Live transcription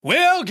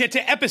We'll get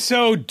to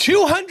episode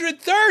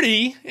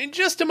 230 in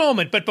just a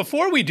moment, but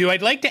before we do,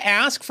 I'd like to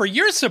ask for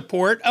your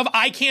support of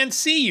I Can't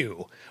See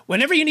You.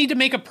 Whenever you need to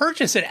make a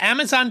purchase at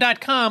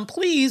Amazon.com,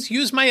 please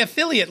use my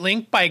affiliate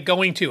link by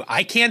going to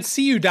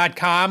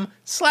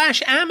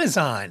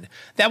ican'tseeyou.com/Amazon.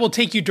 That will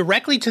take you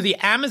directly to the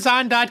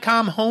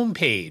Amazon.com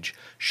homepage.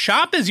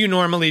 Shop as you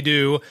normally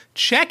do,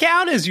 check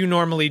out as you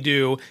normally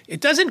do. It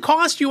doesn't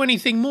cost you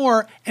anything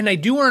more, and I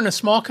do earn a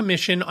small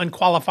commission on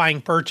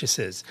qualifying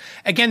purchases.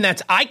 Again,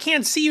 that's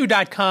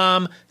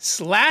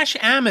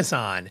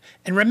ican'tseeyou.com/Amazon.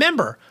 And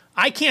remember,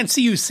 I Can't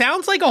See You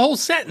sounds like a whole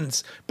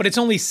sentence, but it's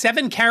only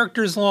 7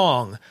 characters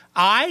long.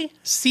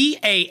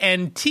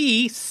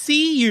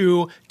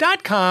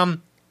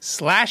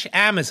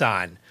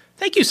 ican'tseeyou.com/Amazon.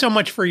 Thank you so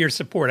much for your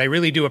support. I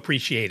really do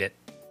appreciate it.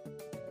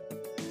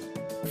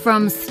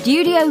 From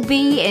Studio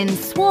B in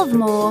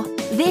Swarthmore,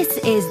 this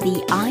is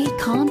the I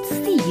Can't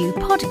See You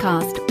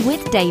podcast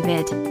with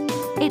David.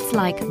 It's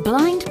like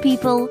blind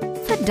people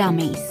for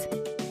dummies.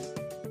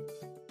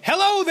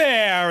 Hello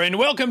there, and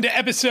welcome to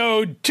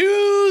episode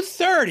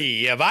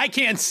 230 of I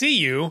Can't See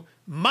You.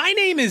 My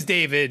name is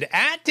David,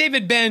 at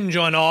David Benj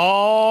on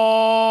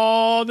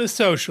all the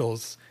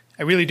socials.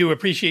 I really do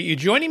appreciate you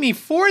joining me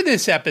for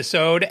this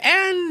episode,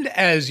 and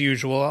as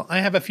usual, I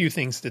have a few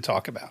things to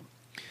talk about.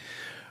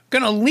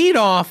 Going to lead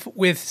off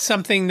with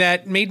something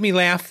that made me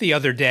laugh the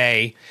other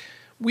day.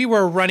 We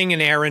were running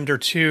an errand or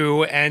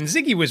two, and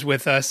Ziggy was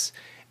with us,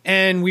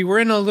 and we were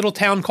in a little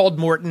town called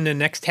Morton, the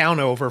next town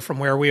over from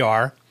where we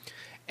are.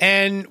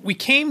 And we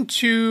came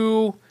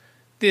to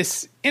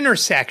this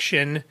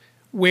intersection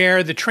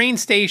where the train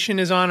station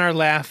is on our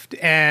left,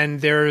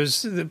 and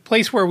there's the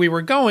place where we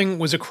were going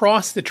was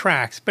across the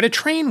tracks, but a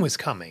train was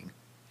coming.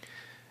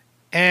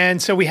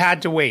 And so we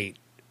had to wait.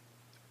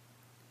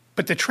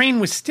 But the train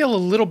was still a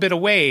little bit a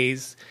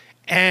ways,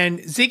 and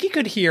Ziggy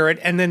could hear it,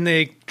 and then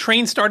the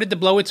train started to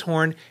blow its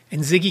horn,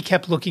 and Ziggy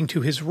kept looking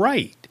to his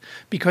right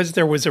because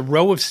there was a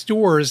row of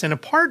stores and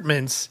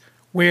apartments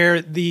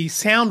where the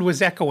sound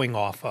was echoing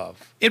off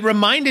of. It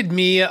reminded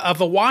me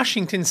of a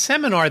Washington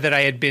seminar that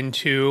I had been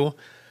to.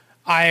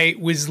 I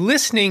was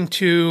listening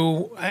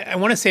to, I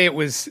want to say it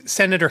was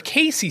Senator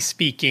Casey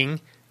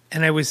speaking,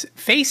 and I was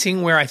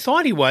facing where I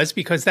thought he was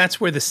because that's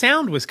where the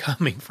sound was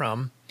coming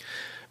from.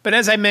 But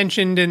as I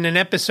mentioned in an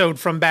episode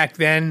from back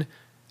then,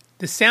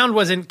 the sound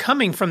wasn't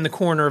coming from the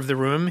corner of the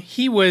room.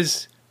 He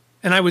was,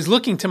 and I was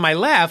looking to my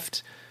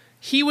left,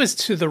 he was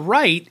to the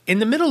right in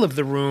the middle of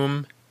the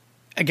room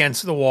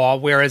against the wall,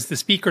 whereas the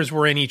speakers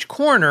were in each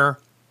corner,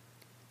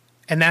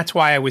 and that's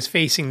why I was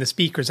facing the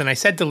speakers. And I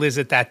said to Liz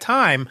at that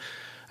time,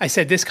 I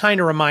said, this kind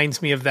of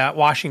reminds me of that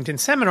Washington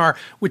seminar,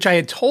 which I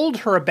had told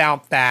her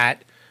about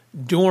that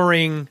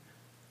during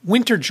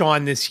Winter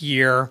John this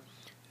year.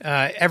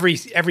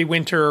 Every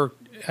winter,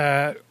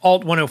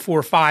 Alt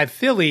 104.5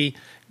 Philly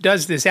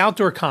does this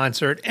outdoor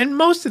concert, and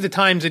most of the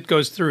times it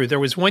goes through. There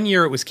was one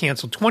year it was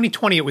canceled.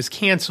 2020 it was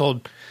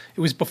canceled.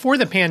 It was before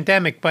the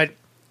pandemic, but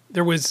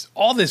there was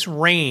all this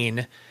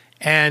rain,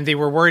 and they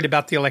were worried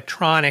about the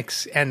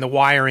electronics and the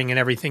wiring and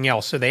everything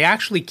else. So they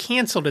actually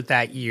canceled it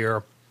that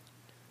year.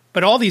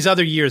 But all these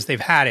other years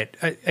they've had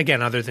it,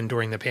 again, other than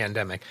during the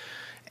pandemic.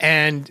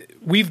 And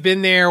we've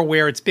been there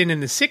where it's been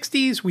in the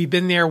 60s. We've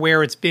been there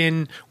where it's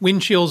been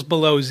wind chills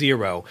below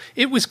zero.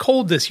 It was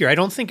cold this year. I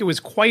don't think it was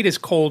quite as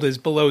cold as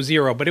below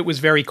zero, but it was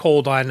very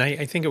cold on,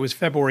 I think it was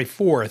February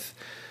 4th.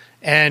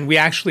 And we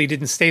actually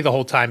didn't stay the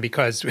whole time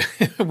because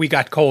we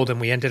got cold, and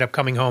we ended up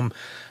coming home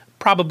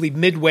probably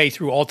midway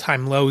through All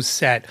Time Low's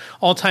set.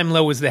 All Time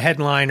Low was the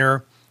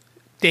headliner.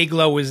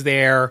 Dayglow was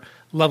there.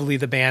 Lovely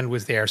the Band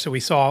was there. So we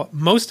saw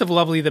most of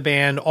Lovely the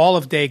Band, all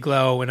of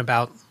Dayglow, and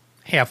about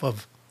half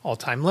of All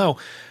Time Low.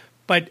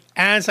 But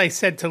as I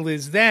said to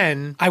Liz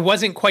then, I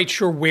wasn't quite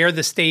sure where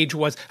the stage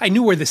was. I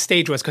knew where the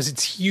stage was because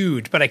it's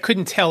huge, but I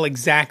couldn't tell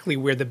exactly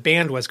where the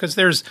band was because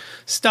there's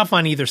stuff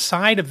on either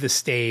side of the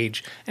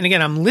stage. And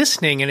again, I'm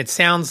listening, and it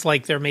sounds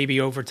like they're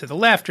maybe over to the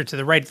left or to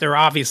the right. They're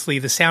obviously,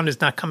 the sound is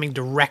not coming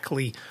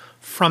directly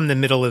from the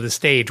middle of the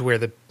stage where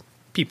the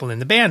people in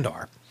the band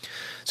are.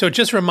 So it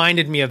just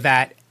reminded me of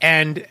that.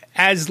 And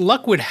as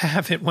luck would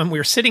have it, when we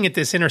were sitting at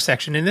this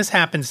intersection, and this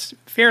happens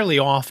fairly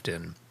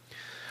often,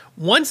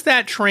 once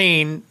that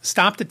train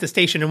stopped at the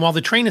station, and while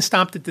the train is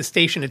stopped at the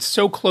station, it's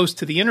so close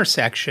to the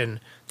intersection,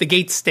 the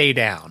gates stay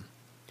down.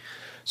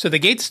 So the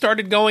gates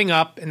started going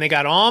up, and they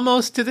got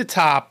almost to the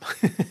top,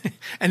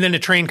 and then a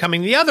train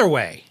coming the other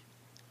way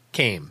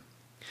came.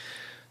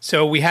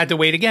 So we had to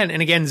wait again.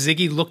 And again,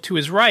 Ziggy looked to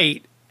his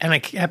right, and I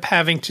kept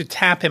having to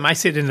tap him. I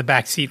sit in the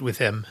back seat with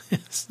him,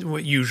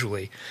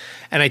 usually.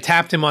 And I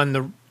tapped him on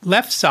the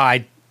left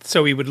side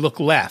so he would look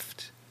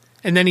left.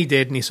 And then he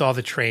did, and he saw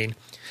the train.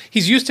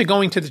 He's used to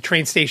going to the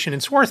train station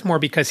in Swarthmore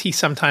because he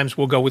sometimes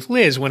will go with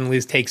Liz when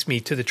Liz takes me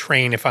to the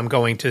train if I'm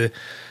going to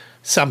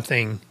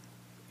something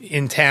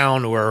in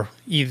town or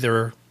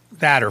either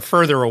that or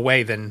further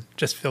away than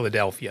just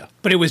Philadelphia.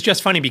 But it was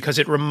just funny because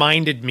it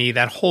reminded me,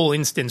 that whole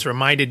instance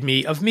reminded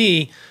me of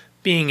me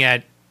being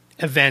at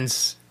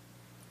events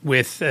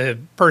with a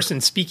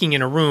person speaking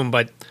in a room,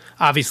 but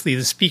obviously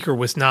the speaker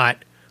was not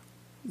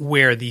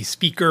where the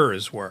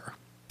speakers were.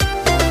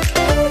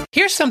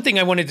 Here's something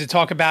I wanted to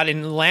talk about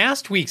in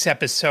last week's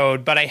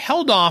episode, but I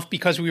held off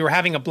because we were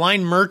having a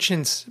blind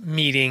merchants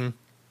meeting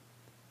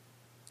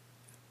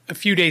a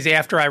few days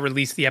after I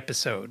released the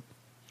episode.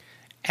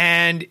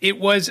 And it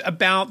was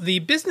about the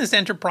Business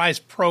Enterprise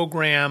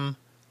Program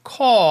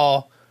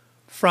call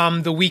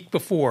from the week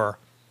before.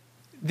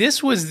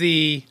 This was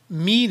the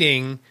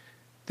meeting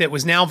that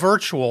was now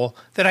virtual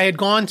that I had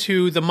gone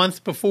to the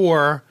month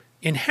before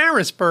in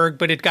Harrisburg,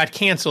 but it got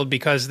canceled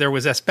because there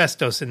was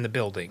asbestos in the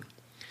building.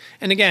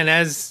 And again,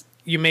 as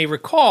you may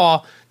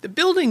recall, the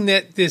building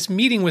that this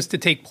meeting was to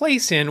take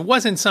place in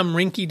wasn't some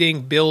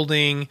rinky-dink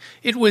building.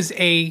 It was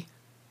a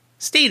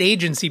state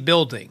agency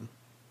building,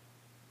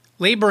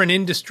 Labor and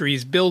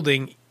Industries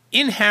building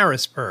in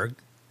Harrisburg,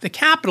 the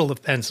capital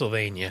of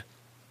Pennsylvania.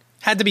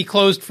 Had to be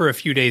closed for a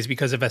few days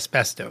because of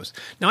asbestos.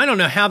 Now, I don't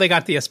know how they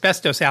got the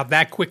asbestos out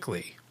that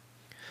quickly.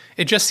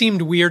 It just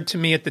seemed weird to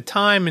me at the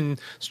time and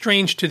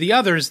strange to the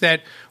others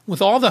that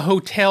with all the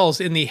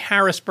hotels in the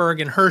Harrisburg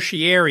and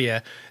Hershey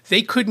area,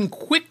 they couldn't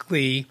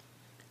quickly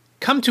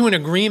come to an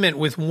agreement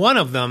with one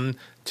of them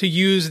to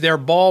use their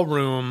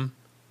ballroom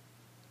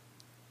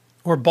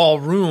or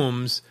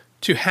ballrooms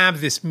to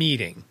have this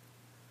meeting.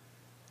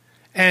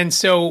 And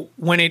so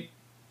when it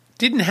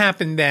didn't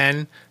happen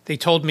then, they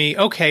told me,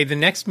 okay, the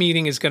next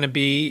meeting is going to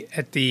be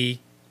at the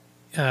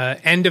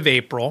end of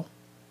April.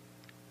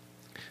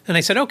 And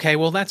I said, okay,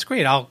 well, that's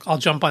great. I'll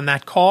jump on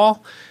that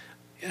call.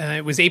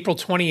 It was April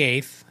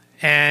 28th,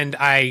 and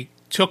I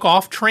took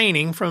off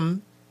training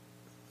from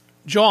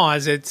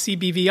JAWS at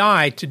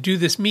CBVI to do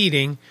this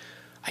meeting.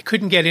 I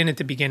couldn't get in at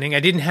the beginning. I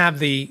didn't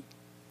have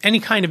any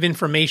kind of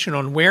information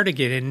on where to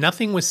get in.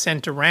 Nothing was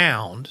sent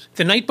around.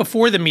 The night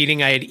before the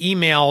meeting, I had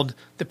emailed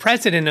the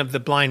president of the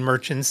Blind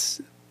Merchants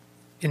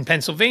in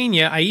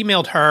Pennsylvania. I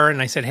emailed her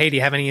and I said, hey, do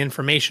you have any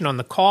information on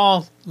the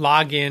call,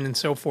 login, and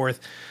so forth?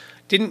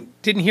 Didn't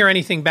hear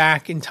anything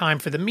back in time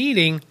for the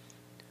meeting.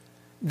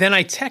 Then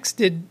I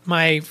texted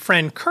my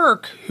friend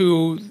Kirk,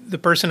 the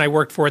person I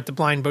worked for at the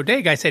Blind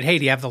Bodega. I said, hey,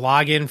 do you have the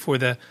login for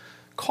the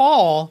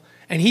call?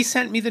 And he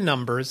sent me the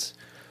numbers.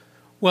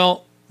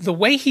 Well, the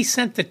way he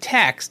sent the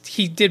text,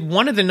 he did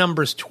one of the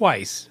numbers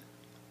twice.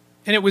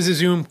 And it was a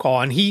Zoom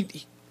call. And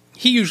he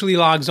usually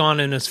logs on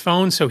his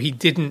phone, so he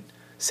didn't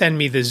send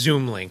me the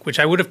Zoom link, which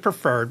I would have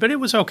preferred, but it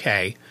was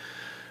okay.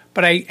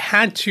 But I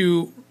had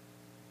to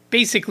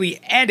basically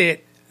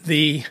edit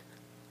the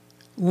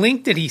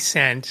link that he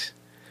sent.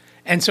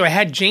 And so I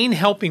had Jane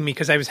helping me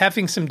because I was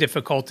having some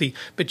difficulty,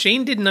 but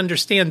Jane didn't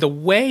understand the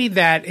way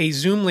that a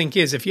Zoom link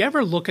is. If you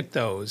ever look at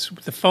those,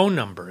 the phone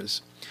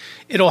numbers,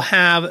 it'll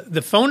have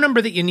the phone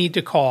number that you need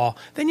to call,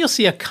 then you'll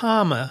see a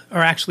comma, or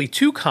actually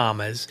two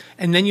commas,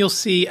 and then you'll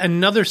see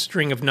another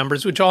string of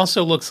numbers, which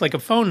also looks like a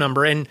phone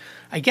number, and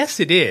I guess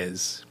it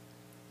is.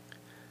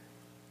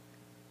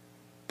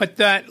 But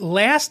that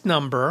last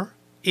number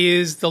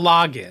is the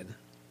login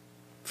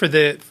for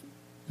the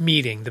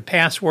meeting, the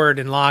password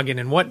and login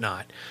and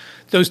whatnot.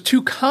 Those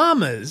two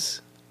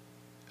commas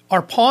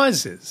are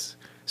pauses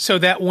so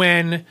that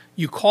when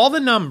you call the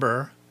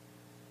number,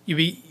 you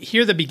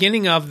hear the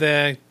beginning of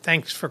the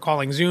thanks for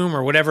calling Zoom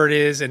or whatever it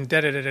is and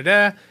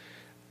da-da-da-da-da.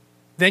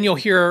 Then you'll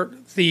hear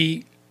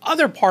the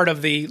other part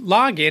of the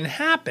login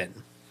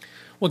happen.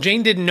 Well,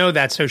 Jane didn't know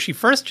that, so she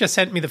first just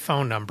sent me the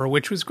phone number,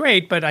 which was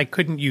great, but I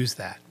couldn't use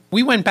that.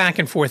 We went back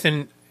and forth,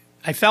 and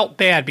I felt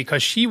bad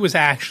because she was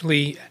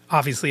actually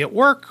obviously at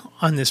work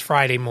on this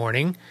Friday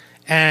morning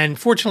and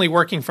fortunately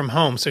working from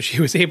home, so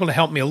she was able to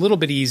help me a little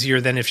bit easier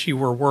than if she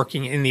were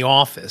working in the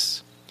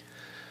office.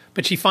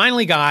 But she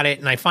finally got it,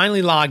 and I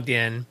finally logged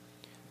in,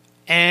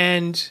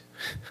 and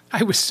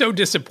I was so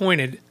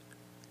disappointed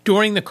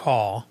during the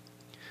call.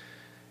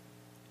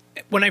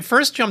 When I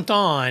first jumped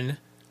on,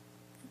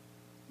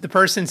 the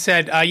person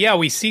said, yeah,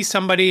 we see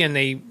somebody, and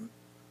they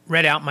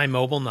read out my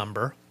mobile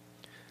number.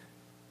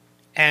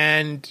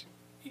 And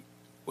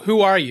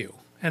who are you?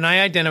 And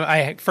I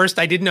identified. First,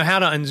 I didn't know how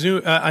to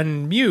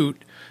unmute,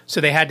 so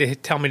they had to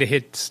tell me to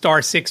hit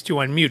 *6 to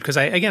unmute because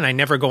I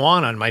never go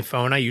on my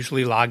phone. I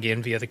usually log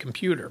in via the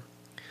computer.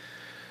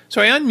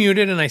 So I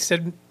unmuted and I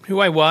said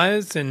who I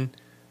was, and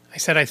I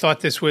said I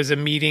thought this was a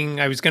meeting.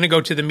 I was going to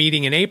go to the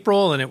meeting in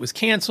April, and it was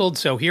canceled,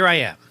 so here I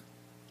am.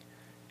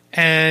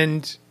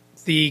 And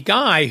the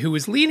guy who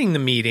was leading the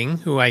meeting,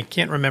 who I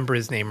can't remember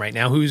his name right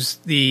now,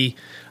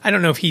 I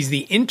don't know if he's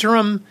the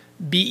interim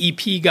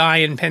BEP guy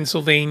in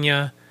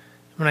Pennsylvania.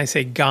 When I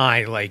say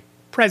guy, like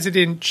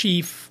president,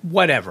 chief,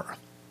 whatever.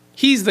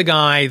 He's the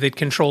guy that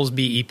controls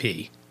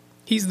BEP.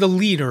 He's the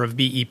leader of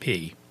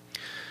BEP.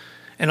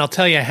 And I'll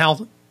tell you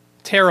how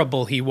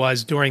terrible he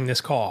was during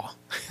this call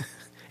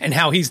and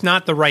how he's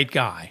not the right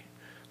guy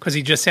because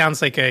he just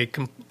sounds like a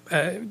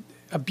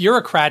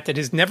bureaucrat that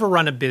has never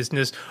run a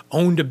business,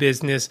 owned a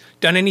business,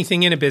 done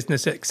anything in a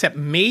business except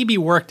maybe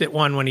worked at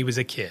one when he was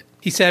a kid.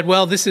 He said,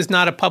 well, this is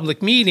not a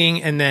public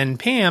meeting. And then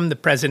Pam, the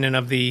president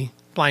of the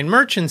Blind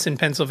Merchants in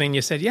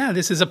Pennsylvania, said, yeah,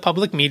 this is a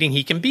public meeting.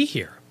 He can be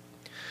here.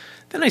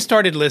 Then I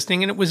started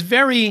listening, and it was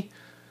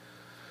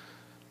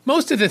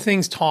most of the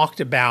things talked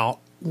about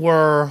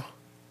were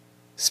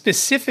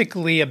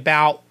specifically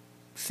about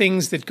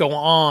things that go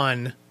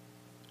on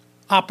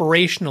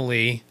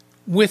operationally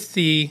with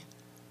the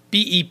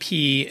BEP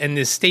and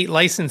the state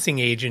licensing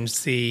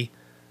agency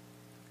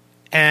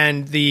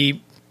and the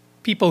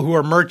people who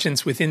are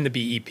merchants within the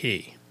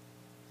BEP.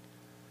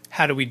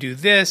 How do we do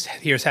this?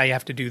 Here's how you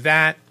have to do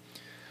that.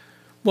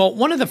 Well,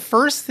 one of the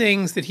first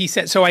things that he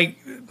said, so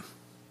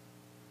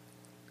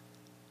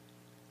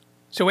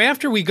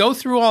after we go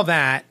through all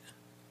that,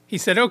 he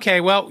said,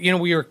 okay, well,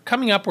 we are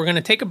coming up, we're going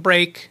to take a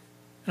break.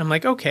 And I'm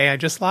like, okay, I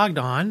just logged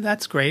on.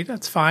 That's great.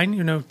 That's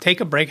fine. Take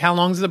a break. How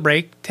long is the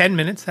break? 10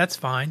 minutes. That's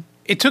fine.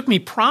 It took me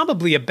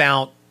probably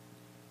about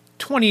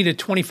 20 to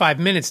 25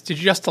 minutes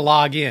to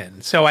log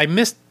in. So I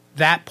missed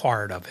that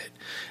part of it.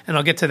 And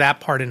I'll get to that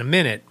part in a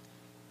minute.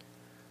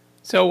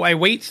 So I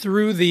wait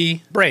through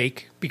the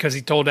break because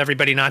he told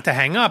everybody not to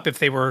hang up if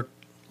they were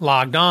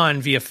logged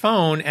on via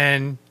phone.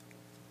 And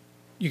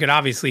you could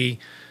obviously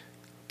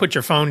put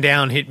your phone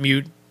down, hit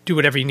mute, do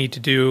whatever you need to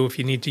do if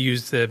you need to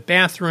use the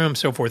bathroom,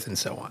 so forth and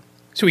so on.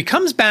 So he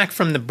comes back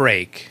from the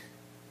break,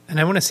 and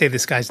I want to say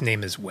this guy's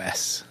name is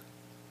Wes.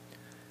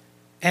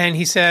 And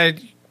he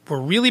said,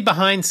 we're really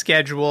behind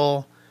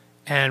schedule,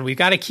 and we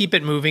got to keep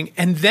it moving,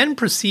 and then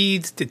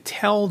proceeds to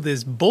tell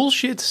this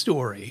bullshit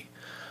story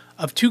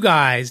of two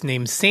guys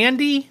named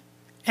Sandy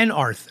and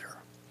Arthur.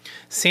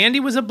 Sandy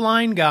was a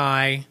blind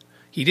guy.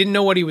 He didn't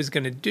know what he was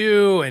going to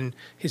do, and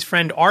his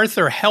friend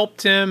Arthur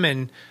helped him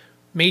and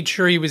made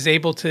sure he was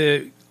able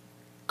to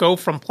go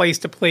from place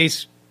to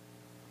place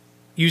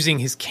using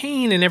his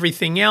cane and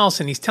everything else.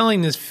 And he's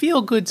telling this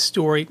feel-good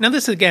story. Now,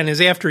 this, again,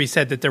 is after he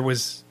said that there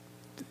was,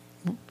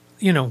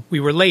 we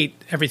were late.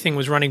 Everything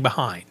was running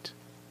behind.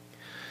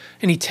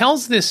 And he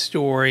tells this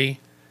story,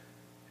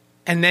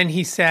 and then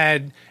he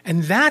said,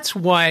 and that's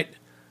what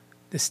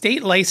the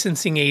state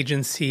licensing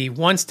agency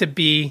wants to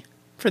be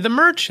for the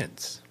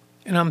merchants.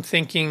 And I'm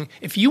thinking,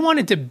 if you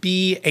wanted to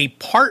be a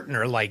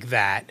partner like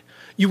that,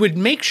 you would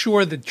make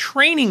sure the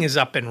training is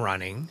up and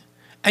running,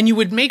 and you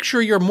would make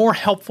sure you're more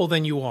helpful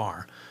than you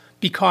are.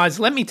 Because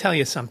let me tell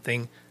you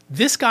something,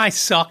 this guy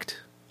sucked,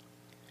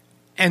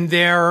 and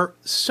they're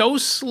so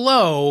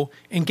slow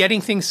in getting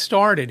things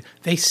started,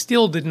 they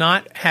still did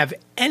not have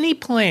any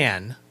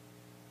plan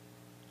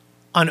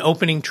on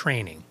opening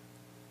training.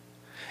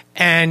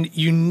 And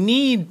you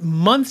need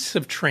months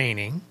of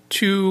training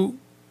to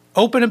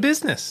open a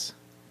business.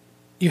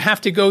 You have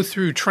to go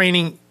through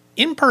training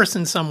in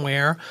person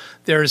somewhere.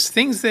 There's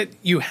things that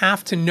you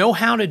have to know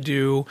how to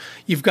do.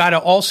 You've got to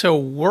also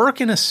work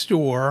in a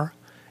store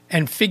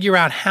and figure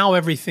out how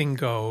everything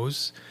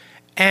goes.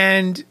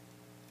 And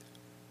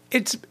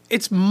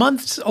it's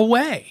months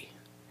away.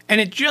 And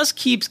it just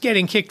keeps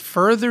getting kicked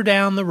further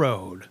down the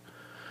road.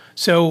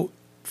 So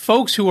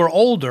folks who are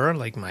older,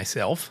 like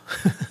myself,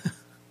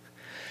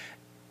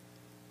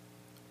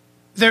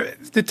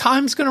 the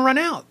time's going to run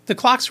out. The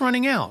clock's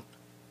running out.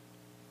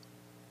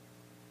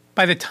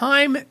 By the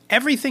time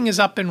everything is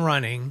up and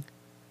running,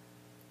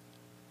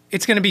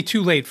 it's going to be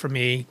too late for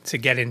me to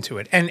get into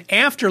it. And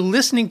after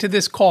listening to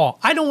this call,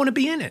 I don't want to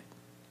be in it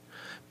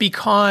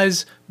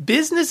because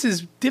business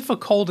is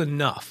difficult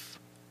enough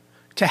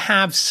to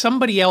have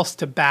somebody else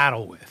to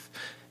battle with.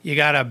 You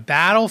got to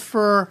battle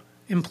for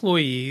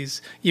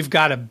employees. You've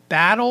got to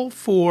battle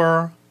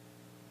for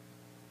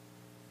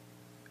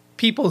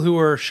people who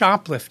are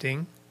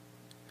shoplifting.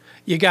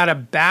 You got to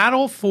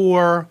battle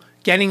for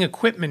getting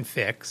equipment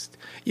fixed.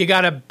 You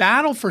got to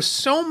battle for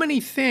so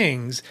many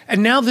things.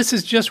 And now this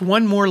is just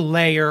one more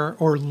layer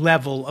or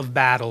level of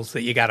battles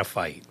that you got to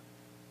fight.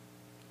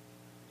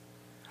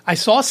 I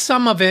saw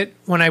some of it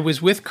when I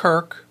was with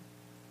Kirk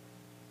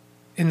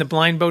in the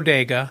blind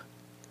bodega,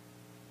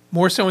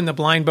 more so in the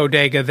blind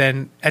bodega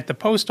than at the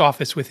post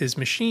office with his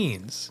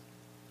machines.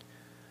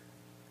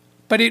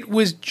 But it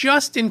was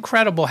just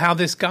incredible how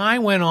this guy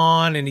went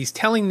on and he's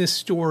telling this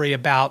story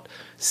about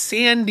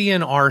Sandy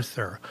and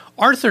Arthur.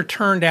 Arthur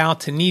turned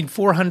out to need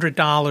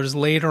 $400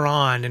 later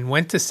on and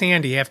went to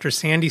Sandy after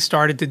Sandy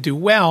started to do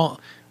well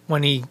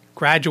when he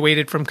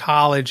graduated from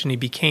college and he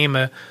became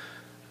a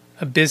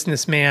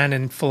businessman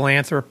and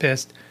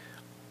philanthropist.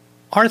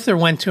 Arthur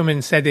went to him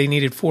and said they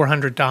needed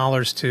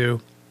 $400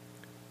 to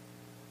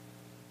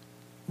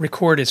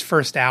record his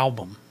first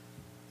album.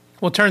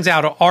 Well, it turns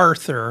out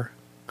Arthur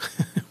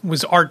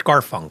was Art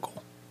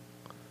Garfunkel.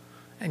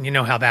 And you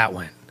know how that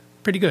went.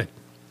 Pretty good.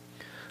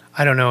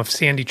 I don't know if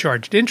Sandy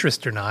charged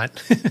interest or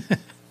not.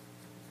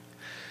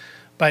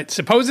 But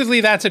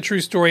supposedly that's a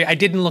true story. I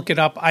didn't look it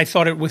up. I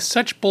thought it was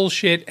such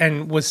bullshit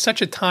and was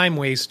such a time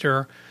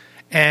waster.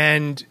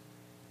 And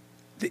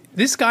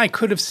this guy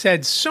could have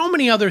said so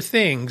many other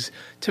things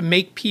to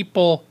make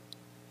people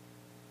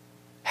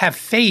have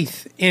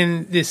faith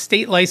in this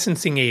state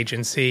licensing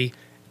agency,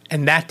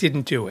 and that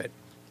didn't do it.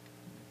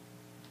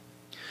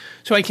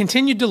 So I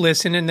continued to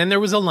listen, and then there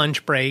was a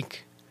lunch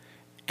break.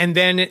 And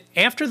then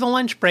after the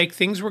lunch break,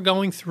 things were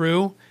going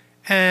through,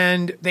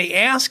 and they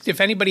asked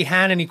if anybody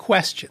had any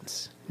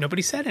questions.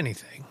 Nobody said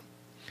anything.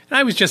 And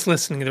I was just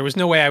listening. There was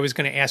no way I was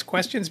going to ask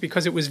questions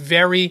because it was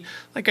very,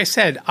 like I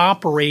said,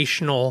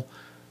 operational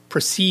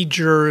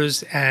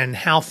procedures and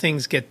how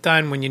things get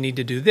done when you need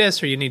to do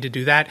this or you need to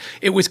do that.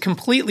 It was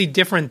completely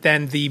different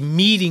than the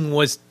meeting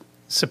was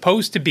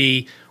supposed to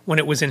be when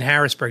it was in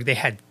Harrisburg. They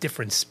had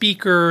different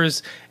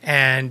speakers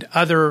and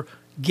other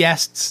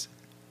guests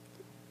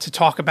to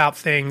talk about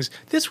things.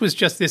 This was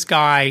just this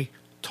guy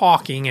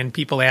talking and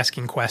people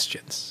asking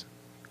questions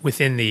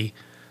within the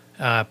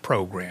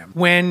program.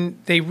 When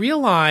they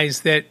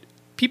realized that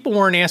people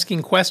weren't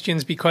asking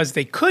questions because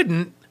they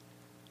couldn't,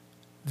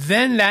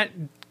 then that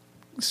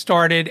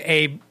started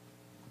a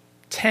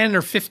 10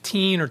 or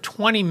 15 or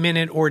 20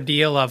 minute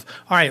ordeal of,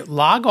 all right,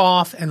 log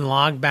off and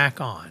log back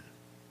on.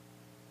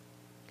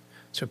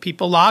 So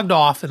people logged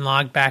off and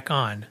logged back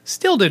on.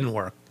 Still didn't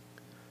work.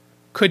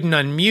 Couldn't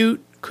unmute,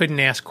 couldn't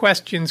ask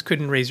questions,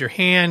 couldn't raise your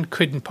hand,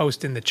 couldn't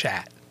post in the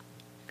chat.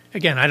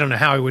 Again, I don't know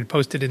how I would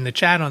post it in the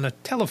chat on a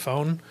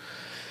telephone,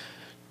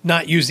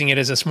 not using it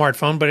as a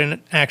smartphone, but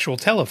an actual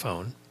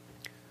telephone.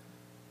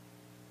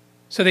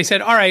 So they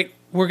said, all right,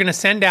 we're going to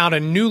send out a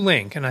new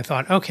link. And I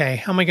thought, okay,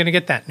 how am I going to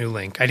get that new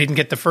link? I didn't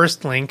get the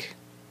first link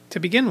to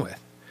begin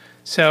with.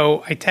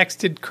 So I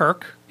texted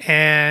Kirk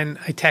and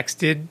I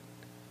texted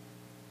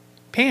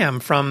Pam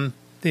from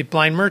the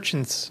Blind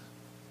Merchants.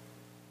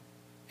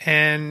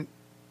 And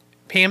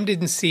Pam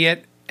didn't see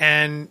it.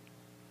 And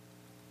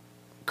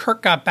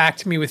Kirk got back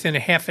to me within a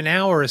half an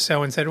hour or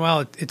so and said,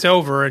 well, it's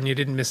over and you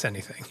didn't miss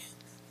anything.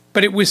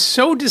 But it was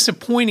so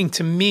disappointing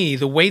to me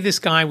the way this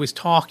guy was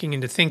talking,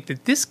 and to think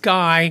that this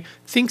guy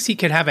thinks he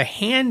could have a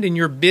hand in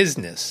your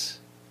business,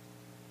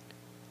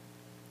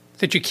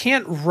 that you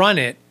can't run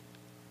it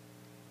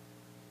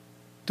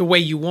the way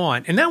you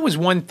want. And that was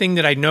one thing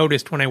that I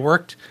noticed when I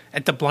worked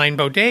at the Blind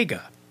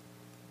Bodega.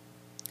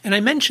 And I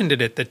mentioned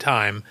it at the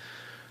time.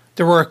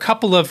 There were a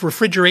couple of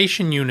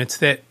refrigeration units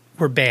that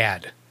were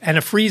bad and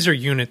a freezer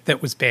unit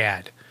that was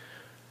bad.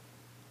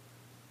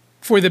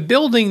 For the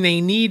building,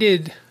 they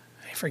needed,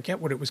 I forget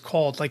what it was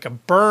called, like a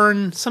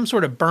burn, some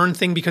sort of burn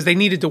thing, because they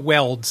needed to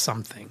weld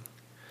something.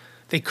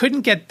 They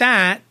couldn't get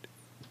that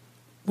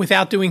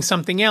without doing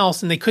something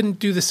else, and they couldn't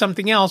do the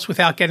something else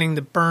without getting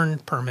the burn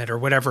permit or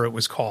whatever it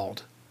was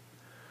called.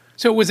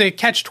 So it was a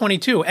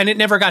catch-22, and it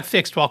never got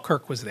fixed while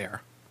Kirk was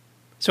there.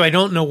 So I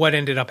don't know what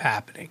ended up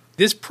happening.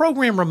 This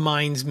program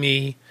reminds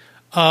me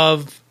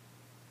of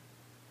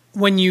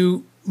when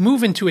you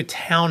move into a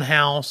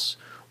townhouse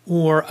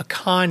or a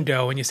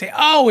condo and you say,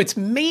 oh, it's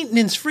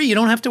maintenance free. You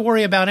don't have to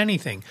worry about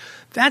anything.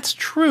 That's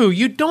true.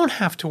 You don't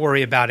have to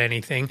worry about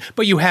anything,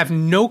 but you have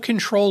no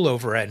control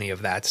over any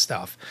of that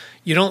stuff.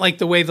 You don't like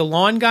the way the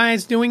lawn guy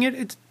is doing it?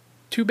 It's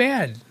too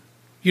bad.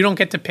 You don't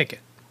get to pick it.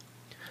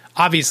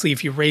 Obviously,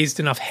 if you raised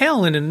enough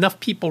hell and enough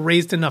people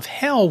raised enough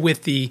hell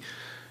with the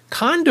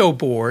condo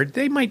board,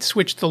 they might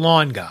switch the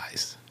lawn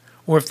guys.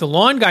 Or if the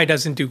lawn guy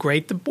doesn't do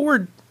great, the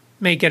board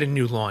may get a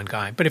new lawn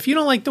guy. But if you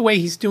don't like the way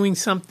he's doing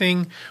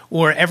something,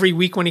 or every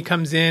week when he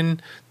comes in,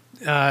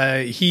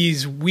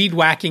 he's weed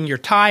whacking your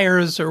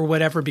tires or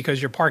whatever because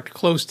you're parked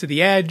close to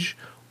the edge,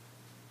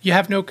 you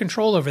have no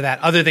control over that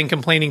other than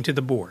complaining to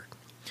the board.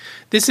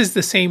 This is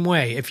the same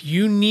way. If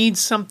you need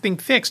something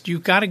fixed,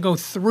 you've got to go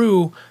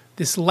through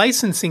this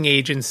licensing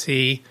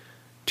agency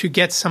to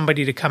get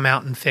somebody to come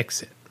out and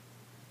fix it,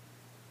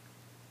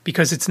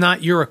 because it's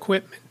not your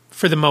equipment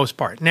for the most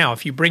part. Now,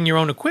 if you bring your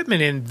own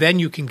equipment in, then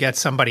you can get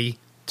somebody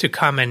to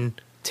come and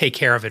take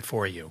care of it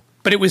for you.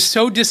 But it was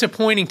so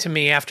disappointing to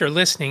me after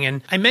listening,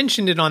 and I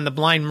mentioned it on the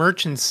Blind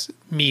Merchants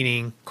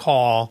meeting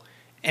call,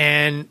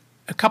 and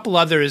a couple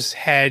others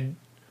had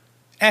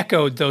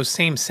echoed those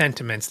same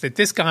sentiments, that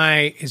this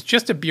guy is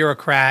just a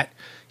bureaucrat.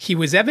 He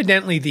was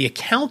evidently the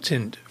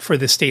accountant for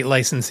the state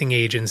licensing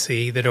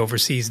agency that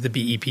oversees the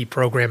BEP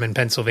program in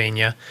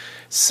Pennsylvania,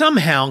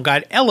 somehow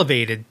got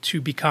elevated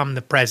to become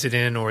the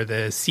president or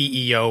the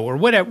CEO or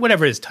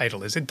whatever his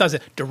title is. It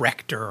doesn't,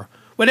 director,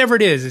 whatever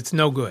it is, it's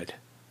no good.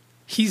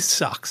 He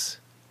sucks.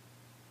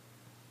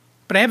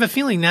 But I have a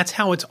feeling that's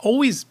how it's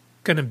always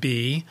going to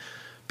be,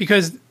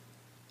 because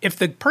if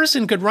the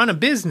person could run a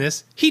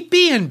business, he'd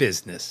be in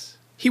business.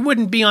 He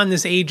wouldn't be on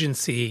this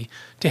agency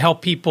to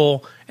help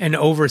people and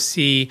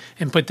oversee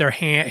and put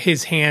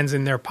his hands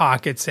in their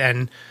pockets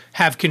and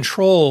have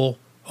control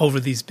over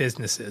these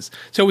businesses.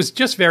 So it was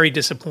just very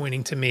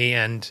disappointing to me,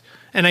 and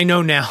I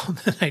know now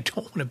that I don't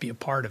want to be a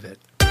part of it.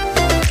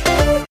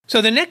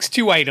 So the next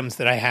two items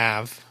that I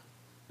have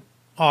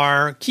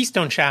are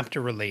Keystone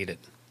Chapter related.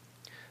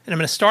 And I'm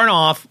going to start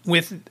off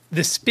with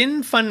the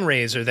spin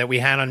fundraiser that we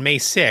had on May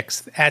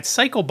 6th at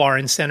Cycle Bar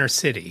in Center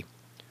City.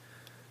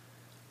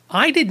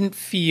 I didn't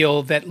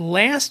feel that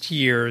last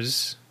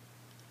year's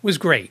was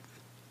great.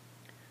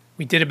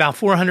 We did about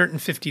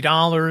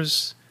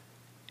 $450,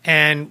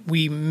 and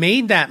we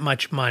made that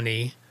much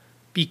money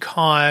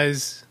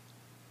because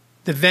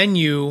the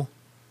venue,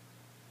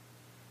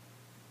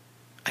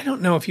 I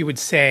don't know if you would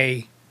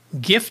say,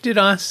 gifted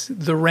us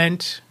the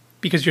rent,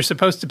 because you're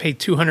supposed to pay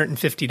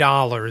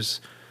 $250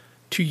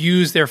 to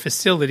use their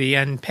facility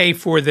and pay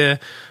for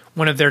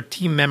one of their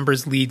team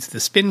members leads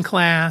the spin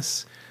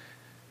class.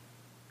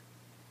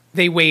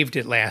 They waived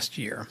it last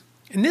year.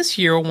 And this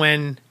year,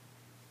 when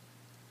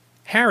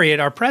Harriet,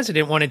 our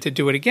president, wanted to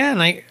do it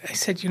again. I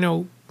said,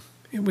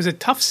 it was a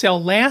tough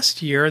sell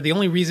last year. The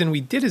only reason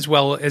we did as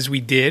well as we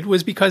did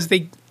was because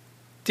they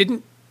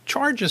didn't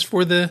charge us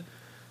for the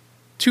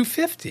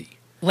 $250.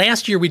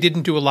 Last year, we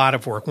didn't do a lot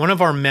of work. One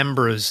of our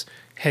members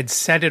had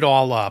set it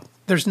all up.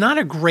 There's not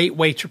a great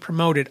way to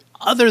promote it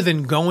other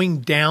than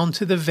going down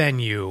to the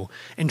venue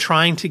and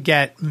trying to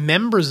get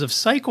members of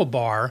Cycle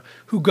Bar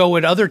who go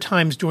at other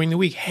times during the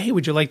week. Hey,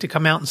 would you like to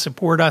come out and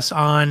support us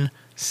on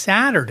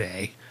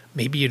Saturday?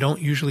 Maybe you don't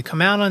usually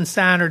come out on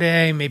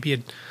Saturday.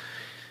 Maybe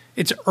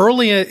it's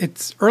early.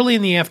 It's early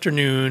in the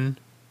afternoon.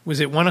 Was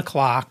it 1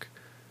 o'clock?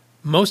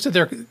 Most of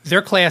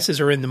their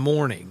classes are in the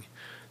morning.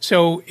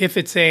 So if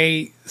it's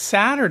a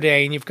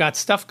Saturday and you've got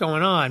stuff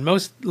going on,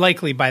 most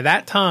likely by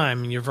that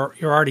time you're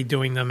already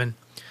doing them. And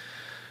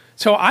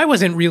so I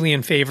wasn't really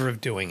in favor of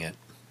doing it.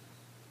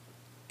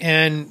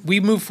 And we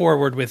moved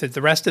forward with it.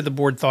 The rest of the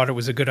board thought it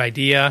was a good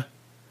idea.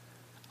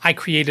 I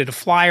created a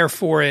flyer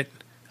for it.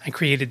 I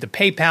created the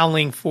PayPal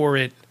link for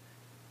it.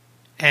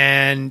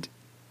 And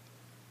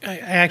I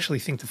actually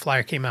think the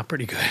flyer came out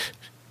pretty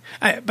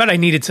good. But I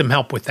needed some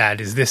help with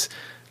that. Is this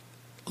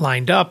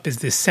lined up? Is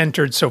this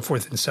centered? So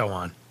forth and so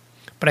on.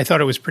 But I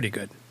thought it was pretty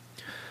good.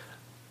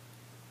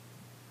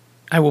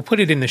 I will put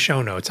it in the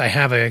show notes. I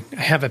have a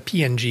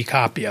PNG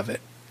copy of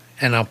it,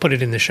 and I'll put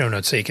it in the show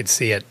notes so you can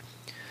see it.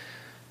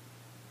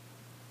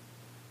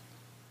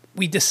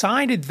 We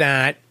decided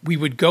that we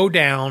would go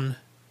down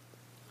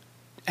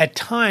at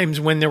times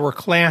when there were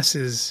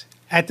classes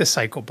at the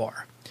Cycle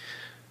Bar.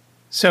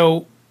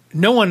 So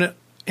no one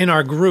in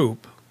our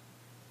group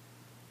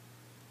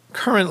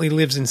currently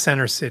lives in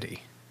Center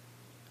City.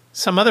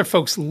 Some other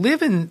folks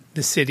live in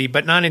the city,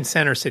 but not in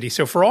Center City.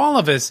 So for all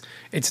of us,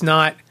 it's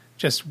not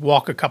just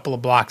walk a couple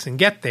of blocks and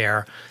get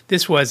there.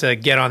 This was a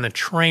get on the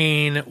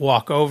train,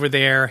 walk over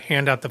there,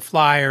 hand out the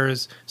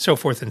flyers, so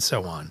forth and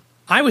so on.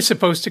 I was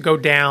supposed to go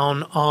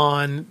down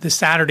on the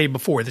Saturday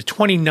before, the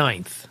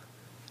 29th.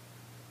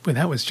 But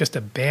that was just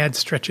a bad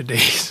stretch of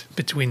days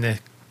between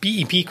the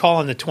BEP call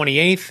on the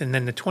 28th and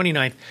then the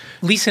 29th.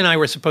 Lisa and I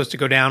were supposed to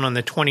go down on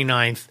the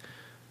 29th,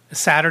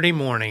 Saturday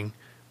morning.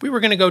 We were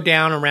going to go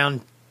down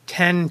around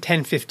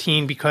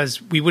 10:15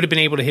 because we would have been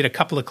able to hit a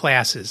couple of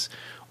classes.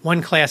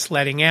 One class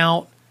letting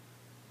out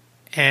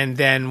and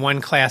then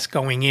one class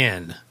going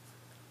in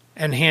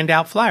and hand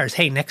out flyers.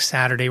 Hey, next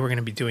Saturday we're going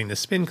to be doing the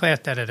spin class,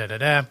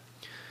 da-da-da-da-da.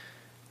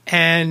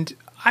 And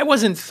I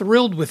wasn't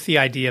thrilled with the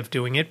idea of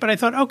doing it, but I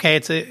thought, okay,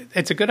 it's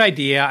a good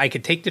idea. I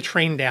could take the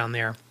train down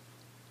there.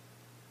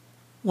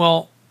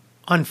 Well,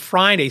 on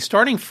Friday,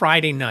 starting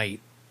Friday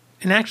night,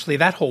 and actually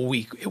that whole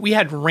week, we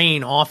had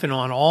rain off and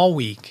on all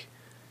week.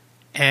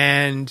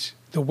 And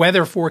the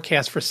weather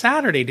forecast for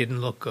Saturday didn't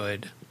look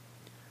good.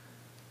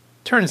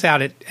 Turns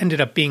out it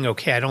ended up being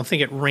okay. I don't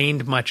think it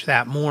rained much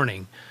that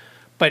morning.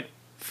 But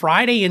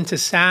Friday into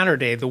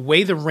Saturday, the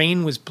way the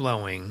rain was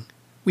blowing,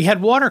 we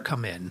had water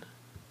come in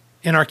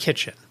our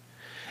kitchen.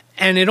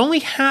 And it only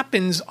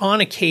happens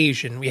on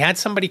occasion. We had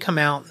somebody come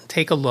out and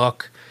take a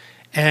look.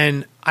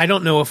 And I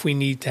don't know if we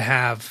need to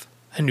have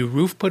a new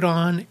roof put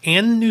on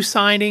and new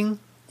siding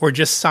or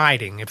just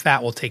siding, if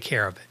that will take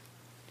care of it.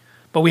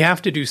 But we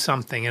have to do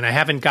something, and I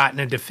haven't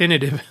gotten a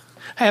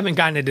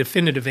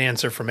definitive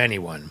answer from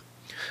anyone.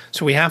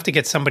 So we have to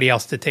get somebody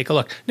else to take a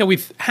look. Now,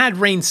 we've had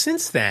rain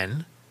since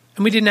then,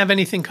 and we didn't have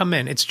anything come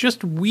in. It's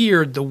just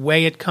weird the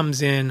way it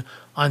comes in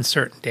on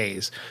certain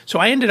days. So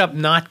I ended up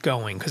not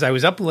going because I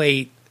was up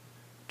late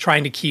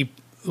trying to keep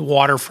the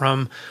water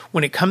from,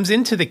 when it comes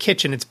into the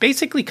kitchen, it's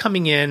basically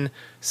coming in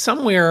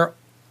somewhere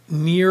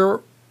near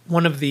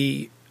one of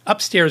the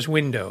upstairs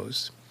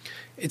windows.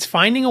 It's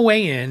finding a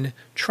way in,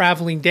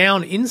 traveling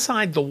down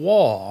inside the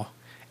wall,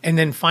 and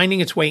then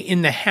finding its way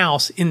in the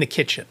house, in the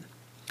kitchen.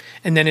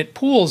 And then it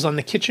pools on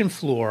the kitchen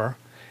floor,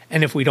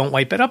 and if we don't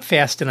wipe it up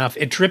fast enough,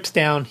 it drips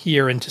down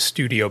here into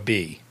Studio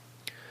B.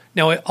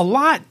 Now, a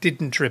lot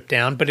didn't drip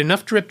down, but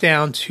enough dripped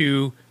down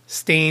to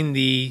stain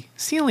the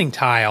ceiling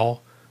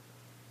tile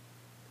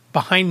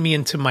behind me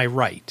and to my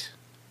right.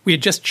 We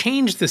had just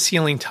changed the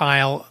ceiling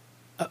tile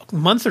a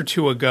month or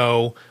two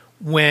ago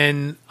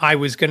when I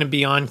was going to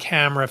be on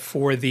camera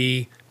for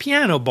the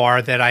piano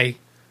bar that I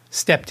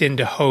stepped in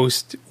to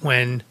host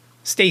when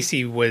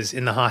Stacy was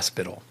in the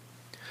hospital.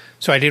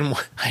 So I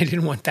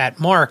didn't want that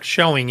mark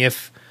showing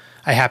if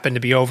I happened to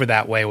be over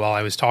that way while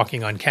I was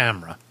talking on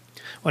camera.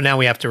 Well, now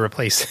we have to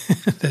replace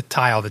the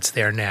tile that's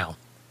there now.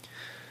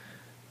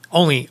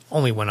 Only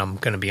when I'm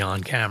going to be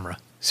on camera.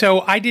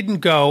 So I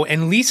didn't go,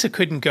 and Lisa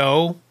couldn't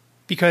go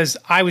because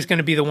I was going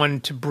to be the one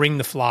to bring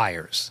the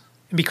flyers.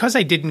 And because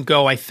I didn't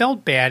go, I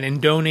felt bad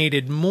and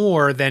donated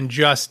more than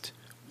just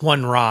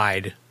one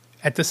ride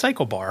at the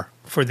Cycle Bar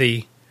for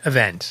the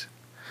event.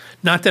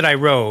 Not that I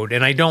rode,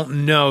 and I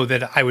don't know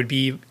that I would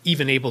be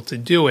even able to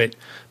do it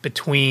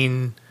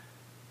between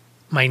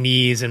my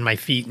knees and my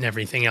feet and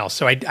everything else.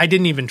 So I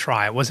didn't even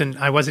try. I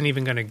wasn't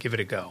even going to give it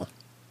a go.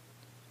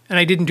 And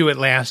I didn't do it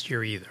last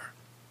year either.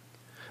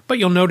 But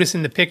you'll notice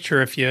in the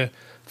picture, if you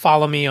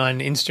follow me on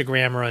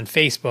Instagram or on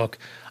Facebook,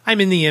 I'm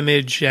in the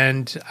image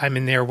and I'm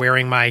in there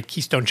wearing my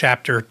Keystone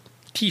Chapter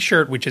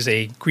T-shirt, which is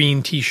a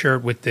green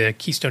T-shirt with the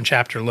Keystone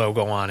Chapter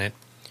logo on it.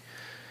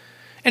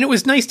 And it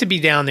was nice to be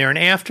down there. And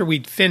after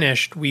we'd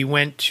finished, we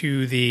went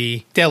to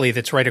the deli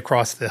that's right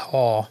across the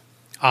hall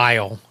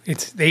aisle.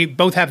 They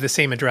both have the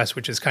same address,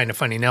 which is kind of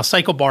funny. Now,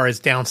 Cycle Bar is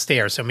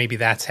downstairs, so maybe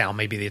that's how.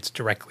 Maybe it's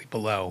directly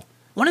below.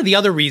 One of the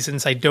other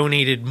reasons I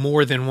donated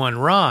more than one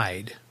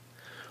ride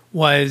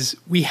was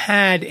we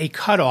had a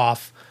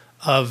cutoff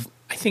of,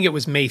 I think it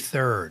was May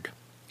 3rd.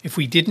 If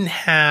we didn't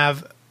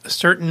have a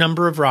certain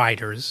number of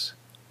riders,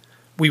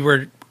 we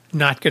were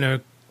not going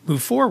to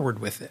move forward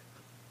with it.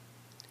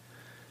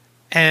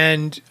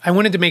 And I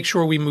wanted to make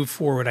sure we moved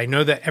forward. I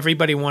know that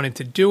everybody wanted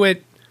to do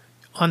it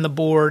on the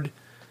board.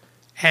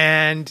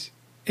 And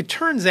it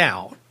turns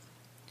out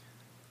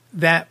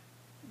that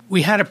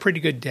we had a pretty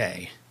good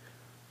day.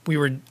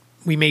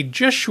 We made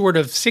just short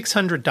of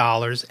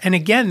 $600. And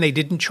again, they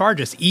didn't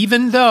charge us,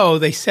 even though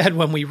they said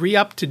when we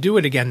re-upped to do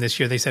it again this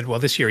year, they said, well,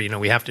 this year,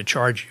 we have to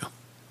charge you.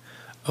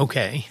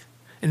 Okay.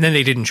 And then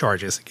they didn't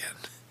charge us again,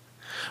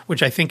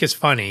 which I think is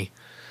funny.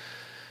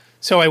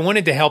 So I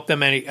wanted to help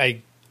them. And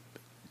I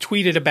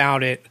tweeted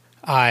about it.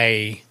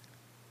 I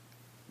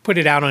put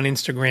it out on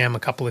Instagram a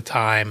couple of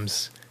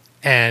times,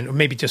 and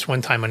maybe just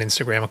one time on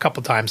Instagram, a couple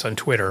of times on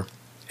Twitter,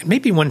 and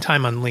maybe one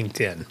time on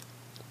LinkedIn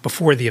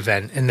before the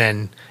event. And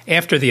then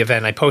after the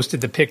event, I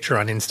posted the picture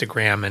on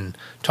Instagram and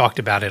talked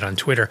about it on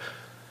Twitter.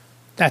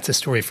 That's a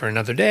story for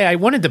another day. I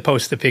wanted to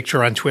post the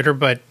picture on Twitter,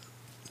 but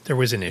there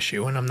was an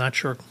issue, and I'm not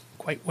sure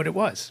quite what it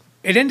was.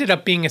 It ended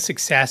up being a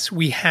success.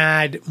 We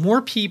had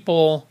more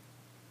people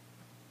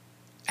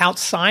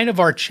outside of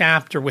our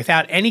chapter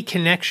without any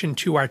connection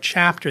to our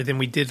chapter than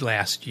we did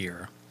last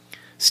year.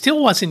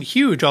 Still wasn't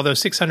huge, although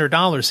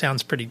 $600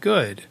 sounds pretty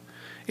good.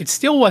 It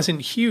still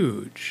wasn't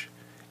huge.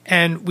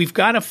 And we've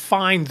got to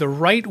find the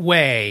right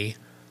way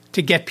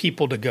to get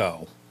people to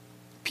go.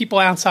 People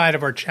outside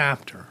of our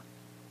chapter.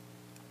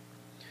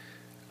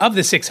 Of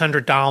the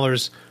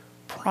 $600,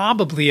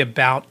 probably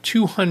about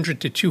 $200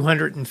 to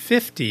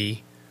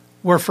 $250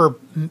 were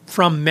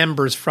from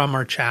members from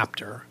our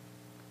chapter.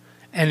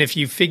 And if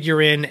you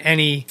figure in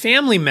any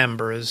family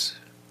members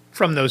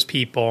from those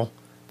people,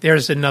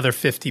 there's another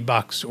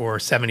 $50 or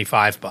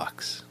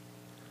 $75.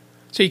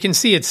 So you can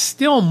see it's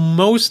still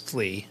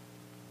mostly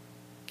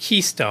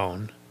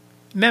Keystone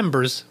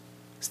members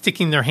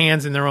sticking their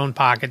hands in their own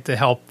pocket to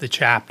help the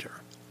chapter.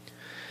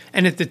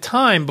 And at the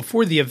time,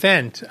 before the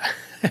event,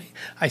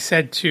 I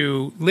said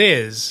to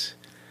Liz,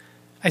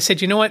 I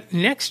said, you know what,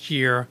 next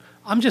year,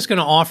 I'm just going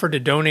to offer to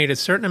donate a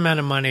certain amount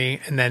of money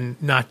and then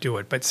not do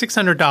it. But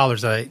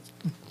 $600,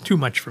 too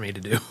much for me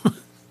to do.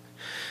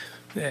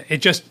 It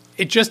just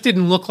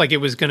didn't look like it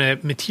was going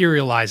to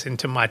materialize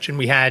into much. And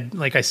we had,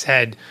 like I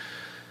said,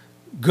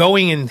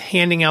 going and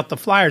handing out the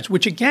flyers,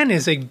 which again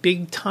is a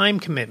big time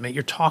commitment.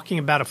 You're talking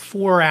about a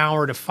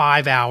 4-hour to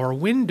 5-hour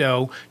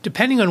window,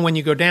 depending on when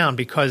you go down,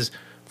 because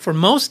for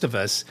most of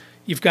us,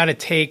 you've got to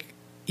take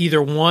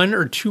either one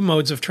or two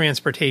modes of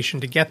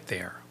transportation to get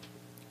there.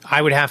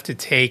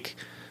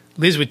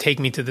 Liz would take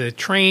me to the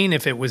train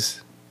if it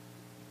was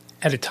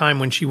at a time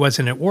when she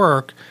wasn't at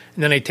work,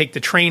 and then I'd take the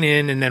train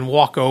in and then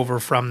walk over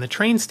from the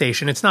train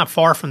station. It's not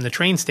far from the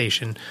train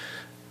station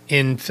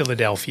in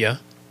Philadelphia.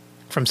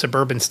 From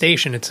Suburban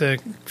Station, it's a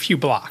few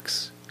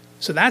blocks.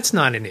 So that's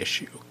not an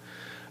issue.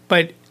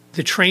 But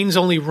the trains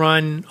only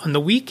run on the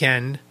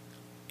weekend.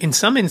 In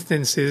some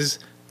instances,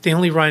 they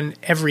only run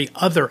every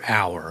other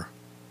hour.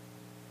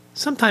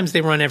 Sometimes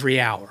they run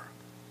every hour.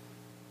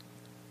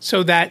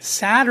 So that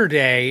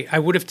Saturday, I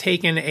would have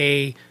taken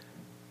a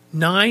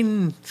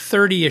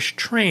 9:30-ish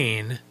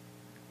train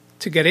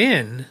to get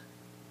in,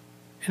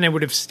 and I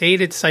would have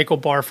stayed at Cycle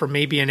Bar for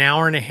maybe an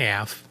hour and a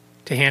half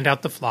to hand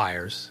out the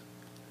flyers.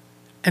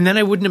 And then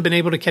I wouldn't have been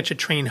able to catch a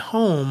train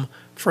home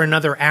for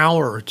another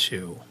hour or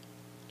two.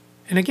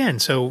 And again,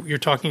 so you're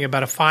talking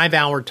about a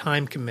 5-hour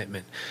time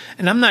commitment.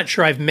 And I'm not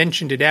sure I've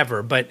mentioned it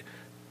ever, but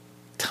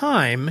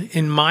time,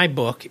 in my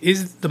book,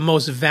 is the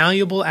most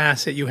valuable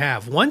asset you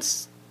have.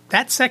 Once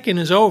that second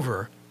is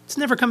over, it's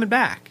never coming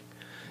back.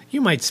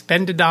 You might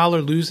spend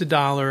 $1, lose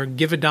 $1,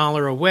 give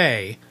 $1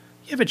 away.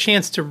 You have a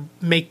chance to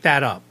make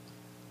that up.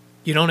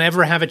 You don't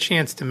ever have a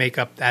chance to make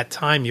up that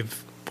time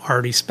you've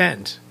already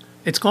spent.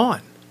 It's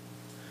gone.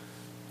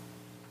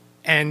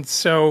 And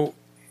so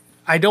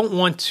I don't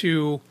want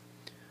to,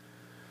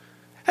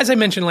 as I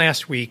mentioned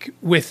last week,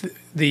 with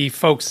the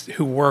folks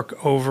who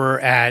work over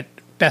at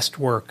Best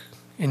Work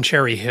in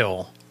Cherry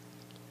Hill,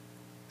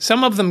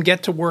 some of them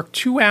get to work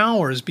 2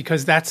 hours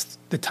because that's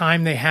the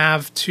time they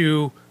have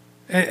to,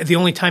 the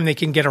only time they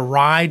can get a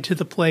ride to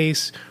the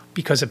place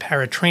because of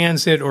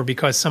paratransit or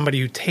because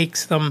somebody who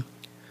takes them.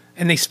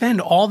 And they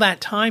spend all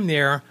that time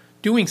there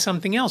doing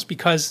something else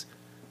because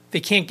they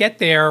can't get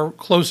there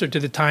closer to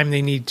the time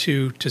they need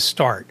to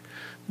start.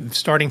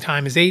 Starting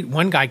time is 8.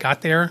 One guy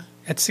got there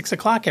at 6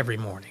 o'clock every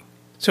morning.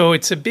 So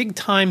it's a big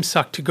time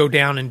suck to go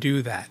down and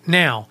do that.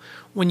 Now,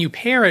 when you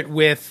pair it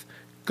with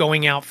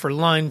going out for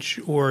lunch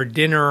or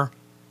dinner,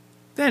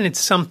 then it's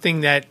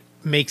something that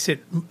makes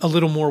it a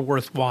little more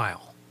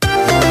worthwhile.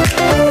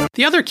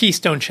 The other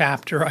Keystone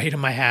Chapter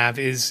item I have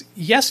is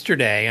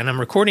yesterday, and I'm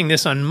recording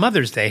this on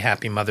Mother's Day.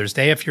 Happy Mother's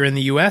Day if you're in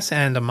the U.S.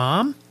 and a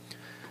mom.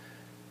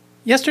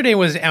 Yesterday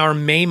was our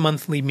May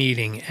monthly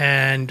meeting,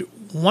 and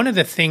one of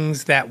the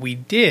things that we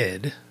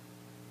did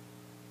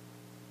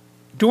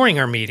during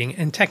our meeting,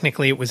 and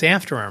technically it was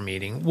after our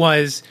meeting,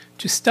 was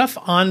to stuff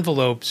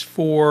envelopes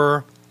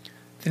for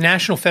the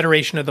National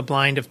Federation of the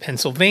Blind of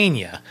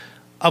Pennsylvania,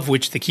 of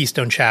which the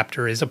Keystone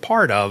Chapter is a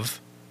part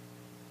of.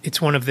 It's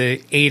one of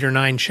the 8 or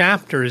 9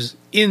 chapters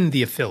in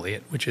the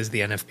affiliate, which is the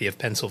NFB of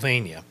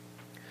Pennsylvania.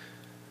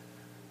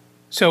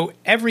 So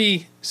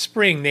every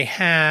spring they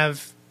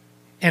have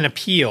an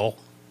appeal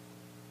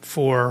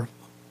for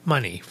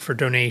money, for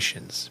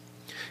donations.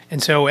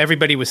 And so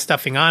everybody was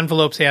stuffing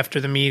envelopes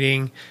after the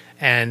meeting,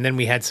 and then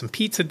we had some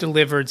pizza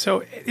delivered.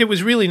 So it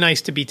was really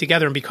nice to be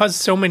together. And because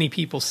so many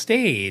people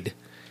stayed,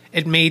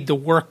 it made the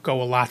work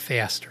go a lot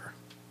faster.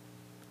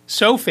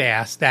 So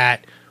fast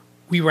that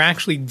we were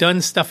actually done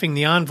stuffing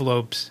the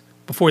envelopes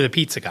before the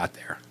pizza got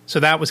there.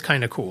 So that was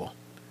kind of cool.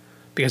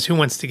 Because who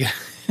wants to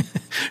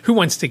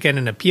get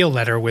an appeal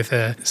letter with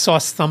a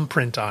sauce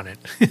thumbprint on it?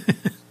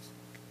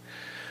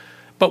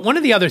 But one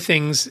of the other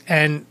things,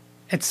 and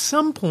at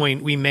some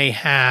point we may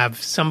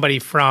have somebody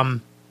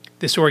from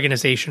this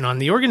organization on.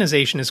 The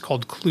organization is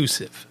called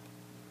Clusive.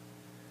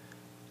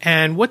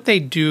 And what they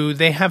do,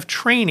 they have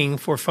training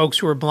for folks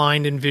who are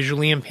blind and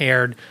visually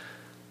impaired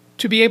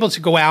to be able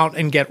to go out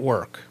and get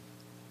work.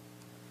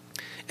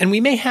 And we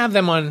may have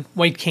them on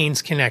White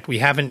Canes Connect. We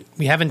haven't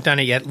done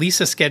it yet.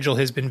 Lisa's schedule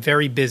has been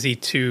very busy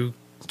to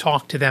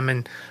talk to them,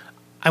 and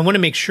I want to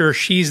make sure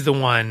she's the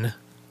one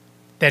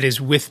that is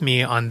with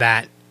me on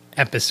that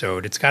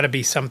episode. It's got to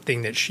be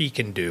something that she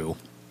can do.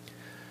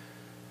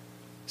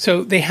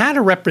 So they had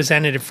a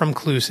representative from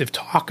Clusive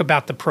talk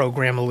about the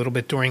program a little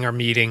bit during our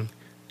meeting,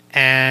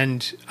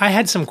 and I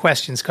had some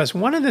questions because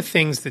one of the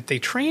things that they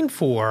trained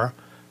for,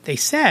 they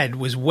said,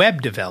 was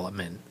web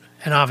development,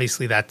 and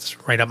obviously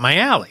that's right up my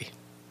alley.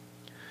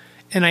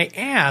 And I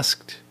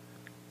asked,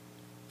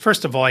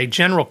 first of all, a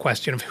general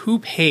question of who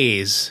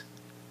pays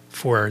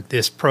for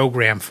this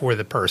program for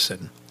the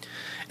person.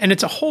 And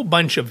it's a whole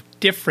bunch of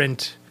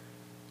different,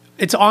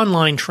 it's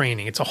online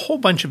training. It's a whole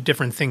bunch of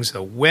different things,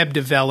 though. Web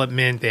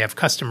development, they have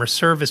customer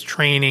service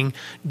training,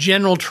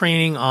 general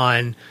training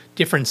on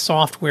different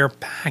software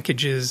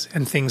packages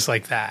and things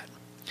like that.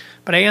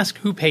 But I asked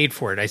who paid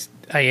for it.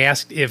 I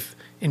asked if,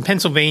 in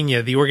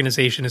Pennsylvania, the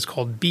organization is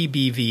called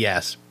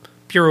BBVS,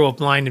 Bureau of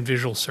Blind and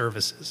Visual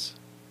Services.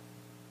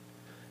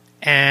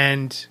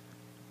 And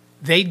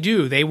they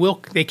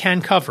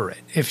can cover it.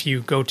 If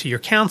you go to your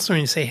counselor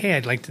and you say, hey,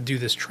 I'd like to do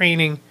this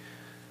training,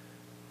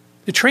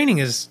 the training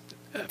is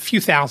a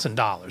few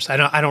 $1,000s.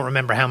 I don't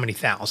remember how many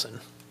thousand.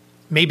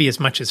 Maybe as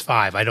much as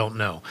 5, I don't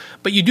know.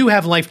 But you do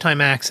have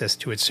lifetime access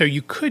to it, so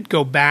you could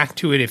go back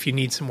to it if you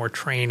need some more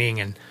training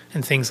and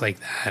things like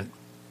that.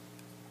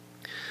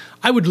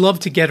 I would love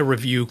to get a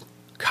review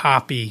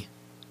copy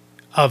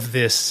of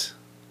this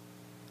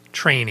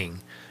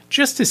training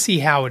just to see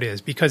how it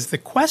is, because the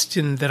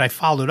question that I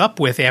followed up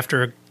with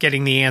after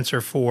getting the answer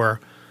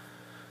for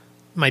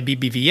my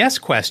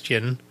BBVS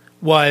question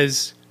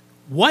was,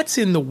 what's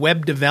in the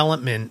web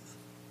development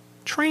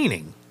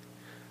training?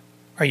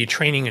 Are you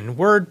training in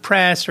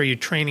WordPress? Are you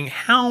training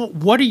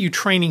what are you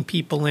training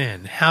people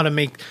in? How to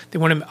make, they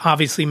want to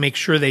obviously make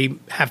sure they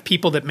have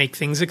people that make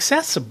things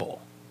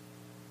accessible.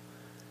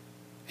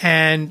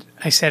 And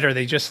I said, are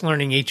they just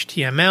learning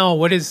HTML?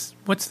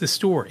 What's the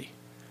story?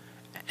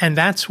 And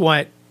that's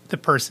what the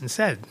person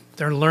said.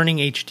 They're learning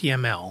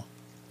HTML.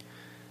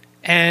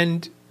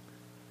 And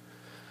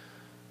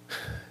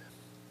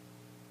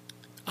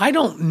I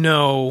don't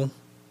know.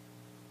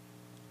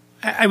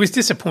 I was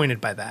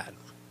disappointed by that.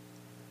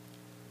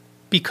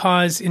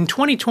 Because in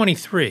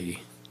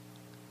 2023,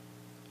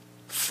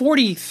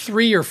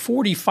 43 or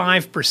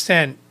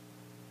 45%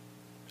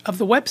 of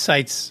the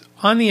websites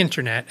on the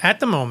internet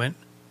at the moment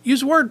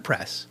use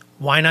WordPress.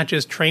 Why not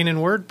just train in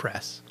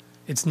WordPress?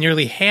 It's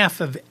nearly half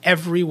of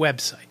every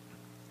website.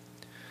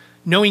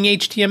 Knowing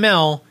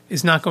HTML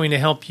is not going to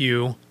help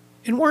you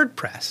in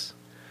WordPress.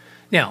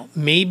 Now,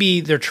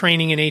 maybe they're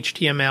training in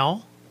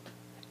HTML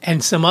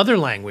and some other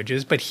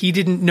languages, but he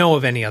didn't know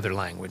of any other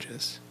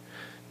languages.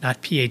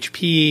 Not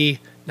PHP,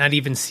 not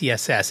even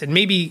CSS. And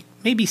maybe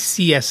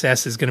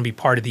CSS is going to be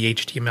part of the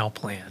HTML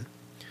plan.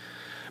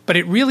 But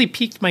it really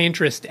piqued my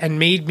interest and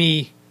made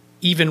me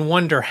even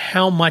wonder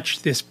how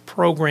much this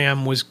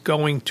program was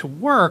going to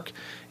work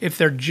if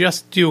they're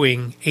just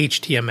doing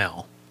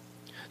HTML.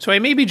 So I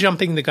may be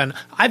jumping the gun.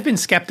 I've been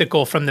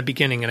skeptical from the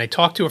beginning, and I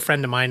talked to a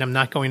friend of mine, I'm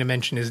not going to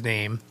mention his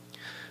name,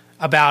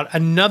 about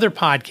another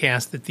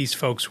podcast that these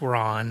folks were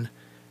on,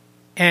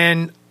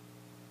 and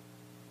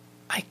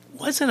I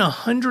wasn't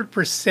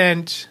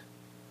 100%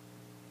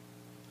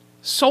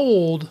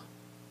 sold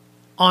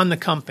on the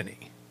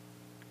company.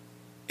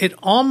 It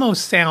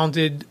almost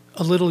sounded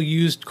a little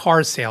used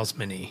car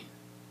salesman-y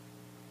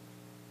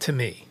to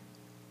me.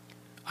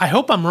 I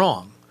hope I'm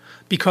wrong,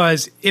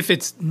 because if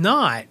it's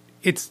not,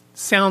 it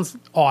sounds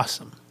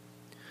awesome.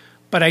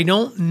 but I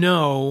don't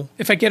know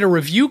if I get a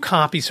review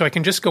copy so I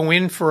can just go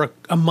in for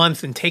a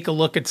month and take a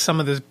look at some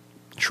of the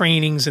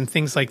trainings and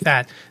things like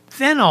that.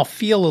 Then I'll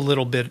feel a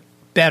little bit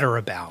better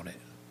about it.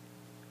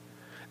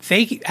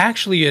 They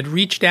actually had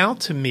reached out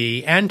to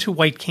me and to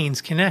White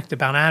Canes Connect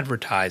about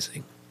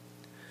advertising.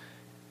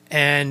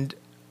 And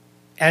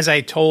as I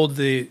told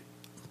the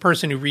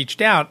person who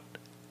reached out,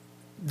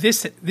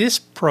 this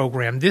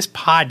program, this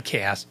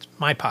podcast,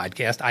 my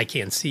podcast, I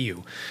Can't See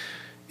You,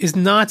 is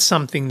not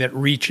something that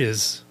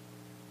reaches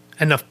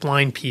enough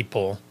blind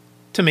people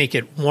to make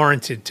it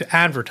warranted to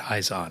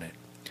advertise on it.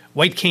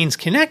 White Canes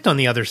Connect, on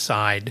the other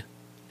side,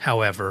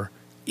 however,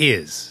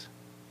 is.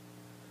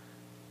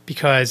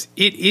 Because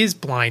it is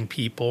blind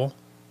people,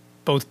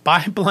 both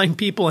by blind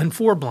people and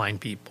for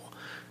blind people.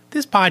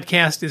 This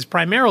podcast is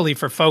primarily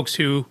for folks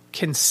who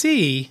can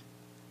see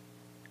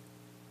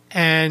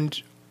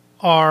and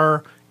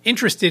are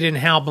interested in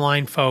how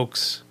blind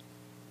folks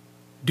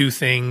do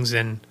things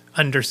and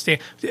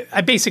understand.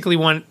 I basically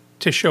want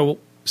to show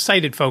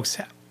sighted folks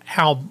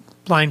how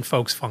blind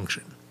folks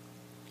function.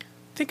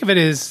 Think of it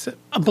as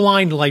a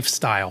blind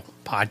lifestyle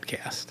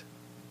podcast.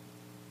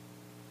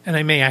 And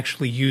I may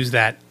actually use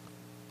that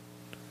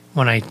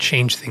when I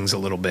change things a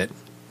little bit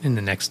in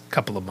the next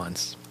couple of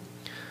months.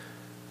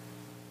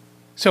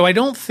 So I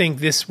don't think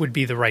this would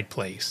be the right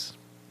place.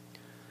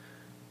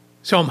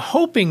 So I'm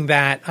hoping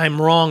that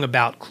I'm wrong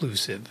about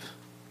Clusive.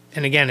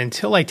 And again,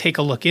 until I take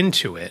a look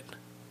into it,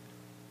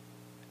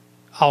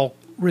 I'll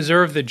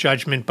reserve the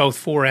judgment both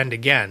for and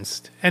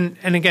against. And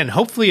again,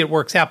 hopefully it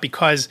works out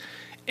because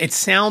it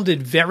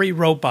sounded very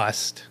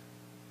robust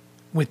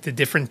with the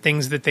different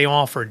things that they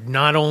offered,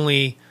 not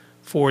only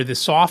for the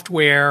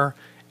software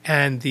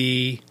and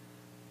the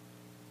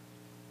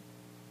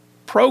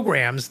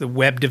programs, the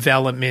web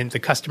development, the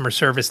customer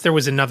service. There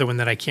was another one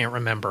that I can't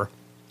remember.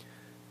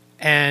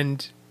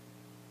 And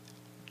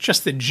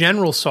just the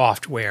general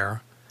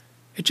software,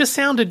 it just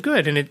sounded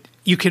good. And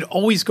you could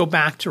always go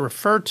back to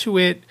refer to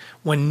it.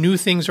 When new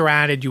things are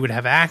added, you would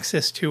have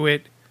access to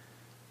it.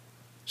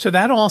 So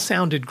that all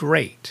sounded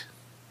great.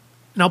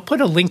 And I'll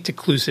put a link to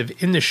Clusive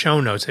in the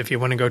show notes if you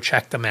want to go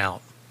check them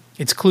out.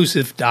 It's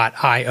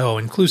clusive.io,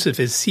 and Clusive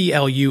is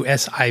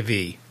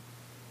CLUSIV.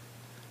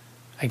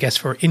 I guess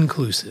for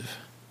inclusive.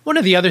 One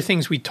of the other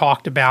things we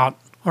talked about,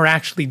 or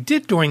actually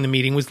did during the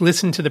meeting, was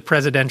listen to the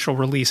presidential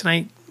release. And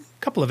a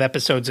couple of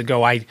episodes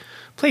ago, I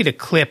played a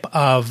clip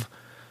of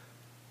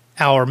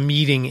our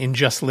meeting in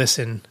Just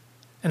Listen.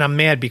 And I'm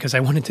mad because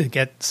I wanted to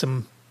get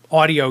some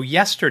audio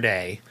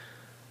yesterday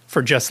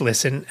for Just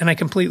Listen, and I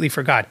completely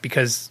forgot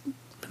because,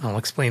 I'll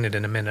explain it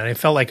in a minute, I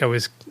felt like I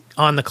was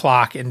on the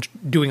clock and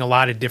doing a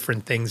lot of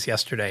different things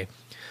yesterday.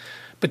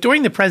 But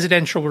during the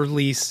presidential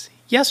release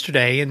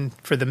yesterday, and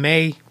for the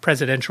May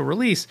presidential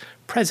release,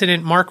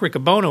 President Mark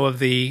Riccobono of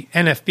the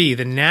NFB,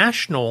 the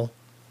national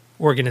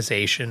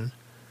organization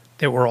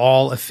that we're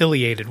all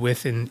affiliated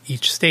with in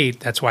each state,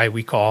 that's why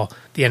we call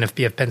the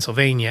NFB of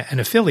Pennsylvania an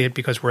affiliate,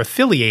 because we're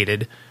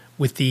affiliated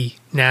with the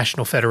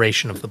National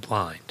Federation of the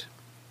Blind.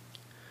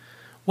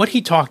 What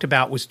he talked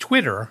about was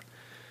Twitter.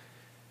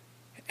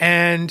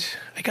 And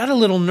I got a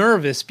little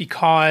nervous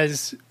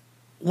because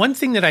one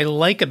thing that I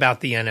like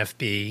about the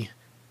NFB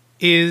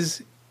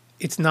is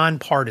it's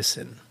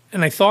nonpartisan.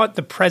 And I thought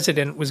the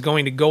president was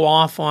going to go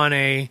off on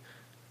a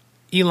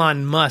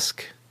Elon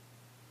Musk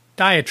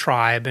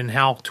diatribe and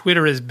how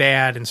Twitter is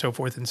bad and so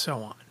forth and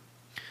so on.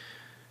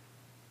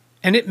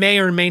 And it may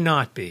or may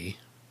not be.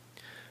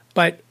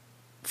 But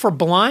for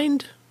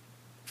blind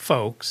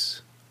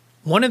folks,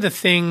 one of the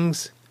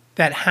things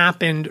that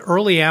happened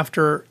early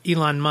after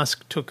Elon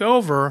Musk took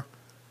over,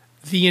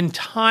 the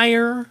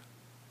entire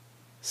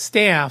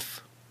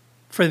staff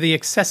for the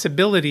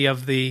accessibility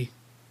of the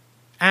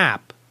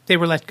app, they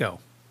were let go.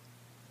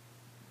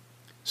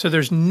 So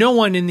there's no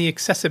one in the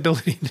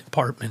accessibility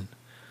department,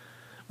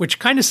 which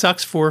kind of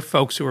sucks for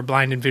folks who are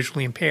blind and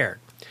visually impaired.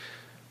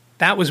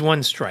 That was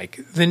one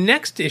strike. The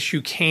next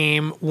issue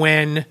came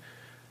when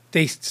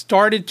they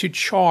started to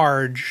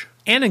charge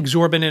an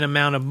exorbitant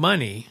amount of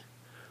money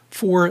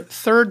for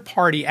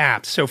third-party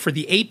apps. So for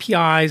the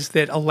APIs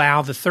that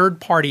allow the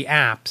third-party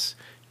apps,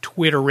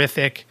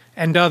 Twitterrific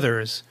and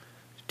others,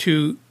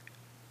 to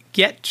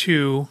get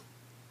to,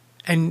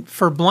 and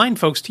for blind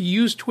folks to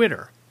use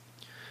Twitter.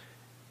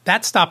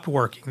 That stopped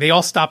working. They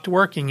all stopped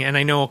working, and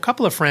I know a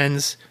couple of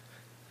friends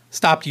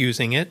stopped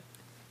using it.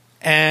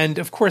 And,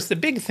 of course, the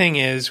big thing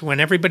is when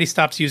everybody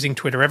stops using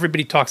Twitter,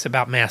 everybody talks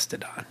about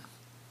Mastodon.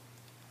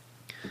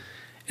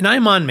 And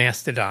I'm on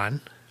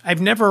Mastodon. I've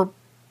never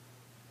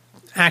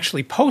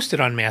actually posted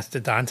on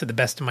Mastodon, to the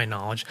best of my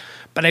knowledge,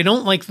 but I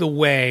don't like the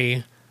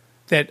way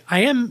that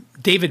I am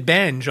David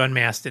Benj on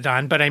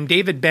Mastodon, but I'm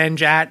David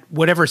Benj at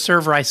whatever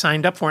server I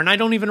signed up for, and I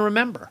don't even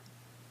remember.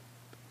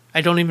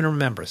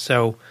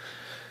 So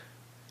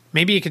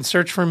maybe you can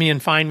search for me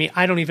and find me.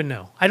 I don't even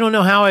know. I don't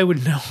know how I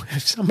would know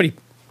if somebody...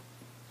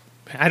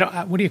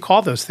 what do you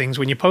call those things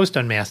when you post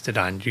on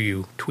Mastodon? Do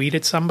you tweet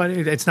at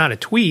somebody? It's not a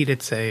tweet.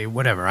 It's a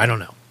whatever. I don't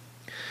know.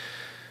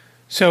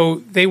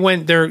 So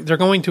they're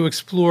going to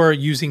explore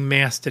using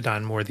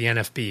Mastodon more, the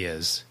NFB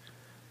is.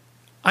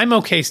 I'm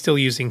okay still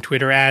using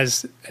Twitter,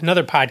 as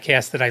another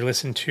podcast that I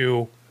listened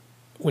to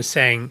was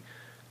saying,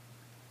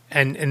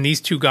 and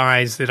these two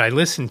guys that I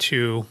listened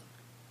to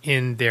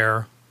in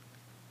their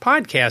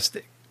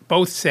podcast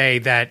both say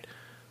that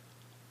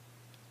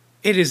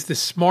it is the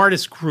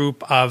smartest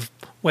group of,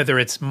 whether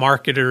it's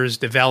marketers,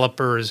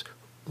 developers,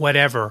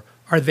 whatever,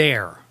 are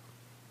there.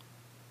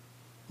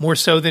 More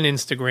so than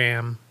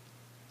Instagram,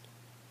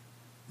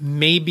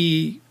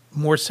 maybe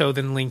more so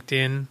than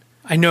LinkedIn.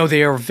 I know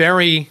they are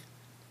very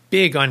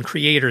big on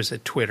creators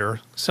at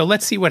Twitter, so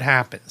let's see what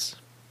happens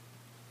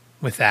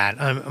with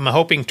that. I'm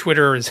hoping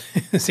Twitter is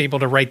able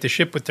to right the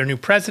ship with their new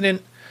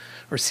president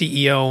or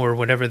CEO or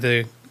whatever,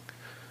 the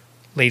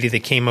lady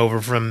that came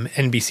over from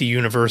NBC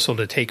Universal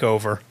to take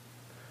over.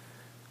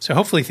 So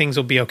hopefully things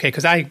will be okay,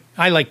 because I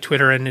like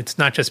Twitter, and it's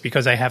not just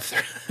because I have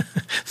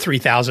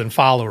 3,000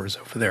 followers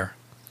over there.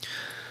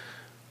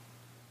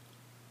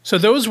 So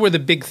those were the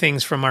big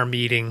things from our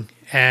meeting,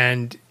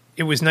 and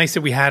it was nice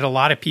that we had a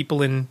lot of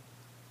people in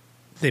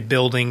the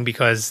building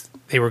because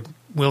they were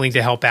willing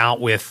to help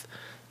out with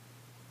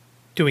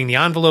doing the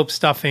envelope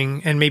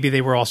stuffing, and maybe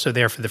they were also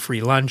there for the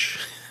free lunch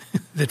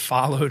that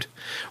followed.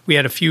 We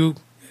had a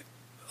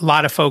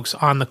lot of folks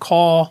on the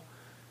call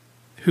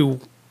who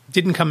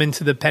didn't come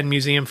into the Penn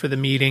Museum for the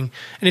meeting,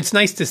 and it's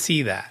nice to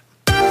see that.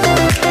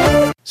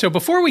 So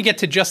before we get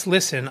to Just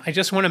Listen, I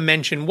just want to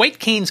mention White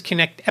Canes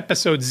Connect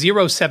episode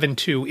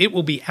 072. It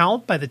will be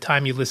out by the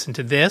time you listen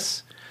to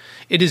this.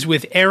 It is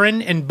with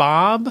Aaron and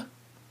Bob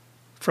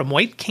from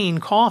White Cane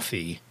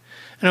Coffee.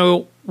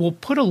 And we'll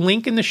put a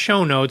link in the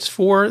show notes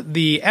for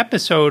the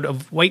episode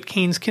of White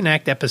Canes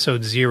Connect,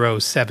 episode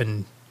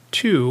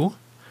 072,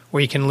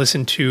 where you can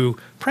listen to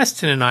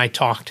Preston and I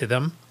talk to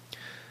them.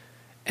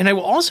 And I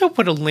will also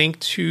put a link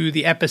to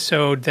the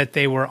episode that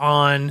they were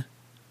on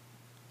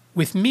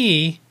with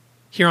me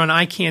here on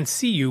I Can't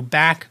See You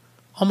back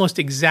almost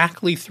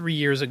exactly 3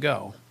 years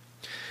ago.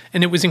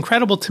 And it was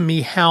incredible to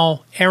me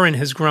how Erin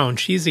has grown.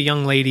 She's a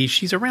young lady.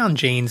 She's around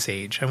Jane's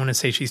age. I want to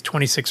say she's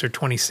 26 or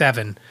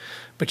 27.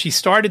 But she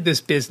started this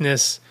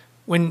business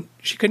when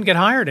she couldn't get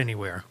hired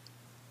anywhere.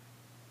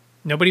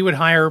 Nobody would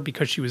hire her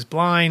because she was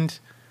blind.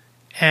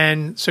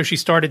 And so she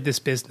started this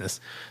business.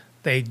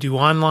 They do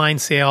online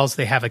sales.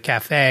 They have a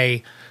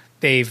cafe.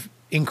 They've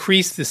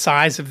increased the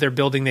size of their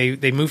building.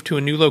 They moved to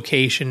a new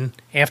location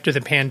after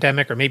the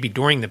pandemic, or maybe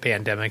during the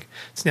pandemic.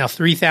 It's now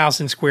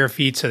 3,000 square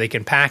feet, so they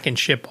can pack and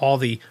ship all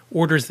the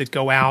orders that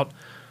go out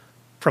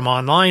from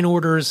online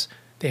orders.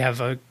 They have,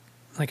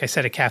 like I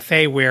said, a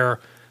cafe where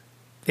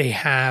they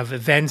have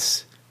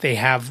events. They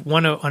have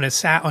one on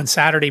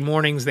Saturday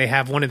mornings. They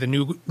have one of the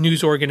new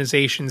news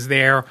organizations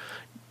there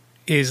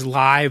is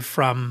live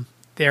from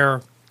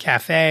their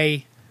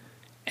cafe.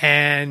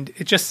 And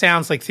it just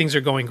sounds like things are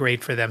going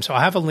great for them. So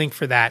I'll have a link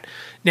for that.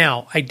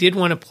 Now, I did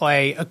want to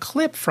play a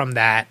clip from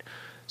that.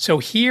 So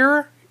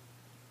here,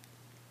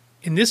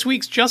 in this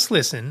week's Just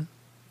Listen,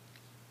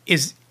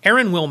 is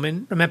Erin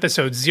Willman from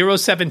episode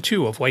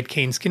 072 of White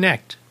Canes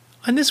Connect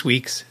on this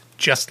week's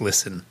Just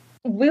Listen.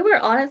 We were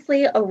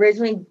honestly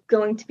originally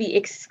going to be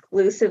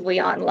exclusively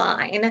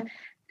online.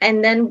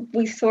 And then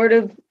we sort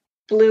of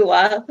blew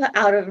up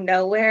out of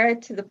nowhere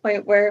to the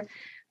point where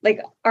like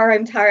our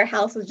entire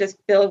house was just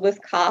filled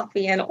with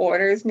coffee and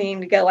orders needing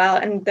to go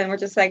out. And then we're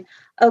just like,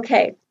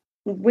 okay,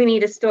 we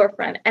need a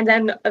storefront. And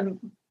then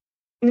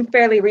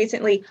fairly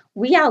recently,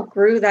 we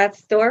outgrew that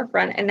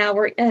storefront and now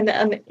we're in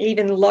an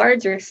even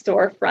larger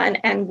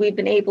storefront. And we've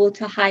been able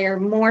to hire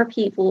more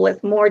people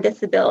with more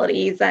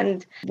disabilities.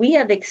 And we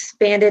have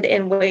expanded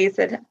in ways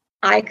that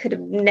I could have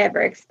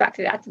never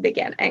expected at the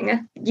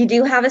beginning. You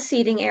do have a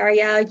seating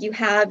area. You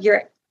have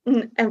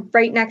and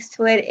right next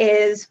to it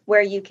is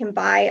where you can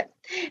buy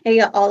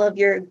all of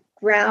your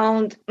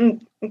ground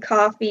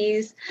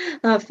coffees,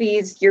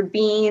 your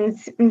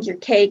beans, your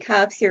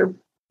K-cups, your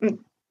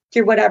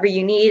whatever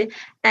you need.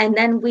 And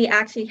then we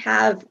actually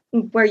have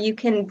where you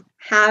can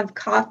have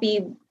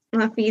coffee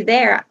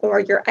there, or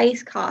your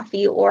iced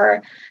coffee,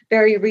 or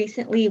very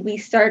recently we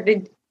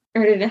started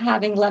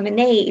having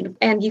lemonade,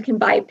 and you can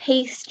buy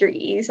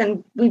pastries.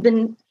 And we've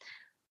been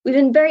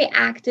very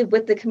active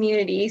with the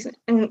communities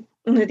and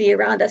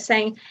around us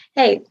saying,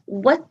 hey,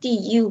 what do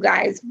you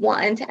guys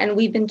want? And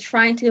we've been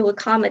trying to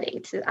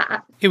accommodate to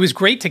that. It was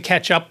great to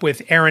catch up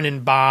with Aaron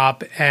and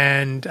Bob,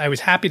 and I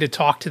was happy to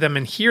talk to them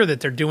and hear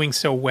that they're doing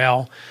so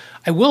well.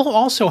 I will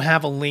also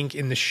have a link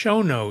in the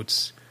show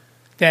notes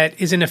that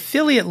is an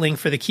affiliate link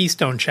for the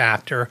Keystone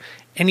chapter.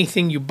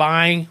 Anything you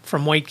buy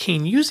from White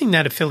Cane using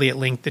that affiliate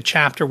link, the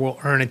chapter will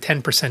earn a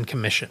 10%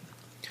 commission.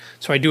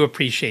 So I do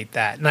appreciate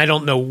that. And I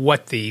don't know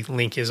what the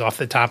link is off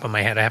the top of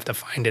my head. I have to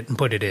find it and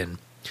put it in.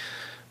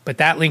 But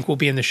that link will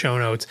be in the show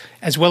notes,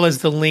 as well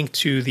as the link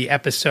to the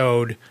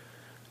episode,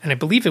 and I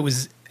believe it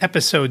was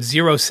episode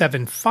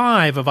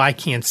 075 of I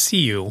Can't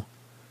See You.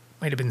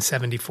 Might have been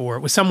 74.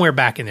 It was somewhere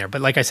back in there.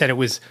 But like I said, it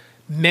was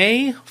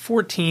May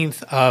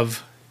 14th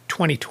of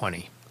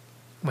 2020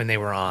 when they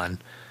were on.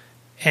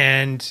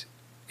 And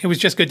it was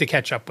just good to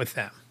catch up with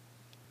them.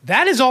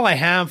 That is all I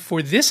have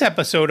for this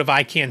episode of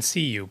I Can't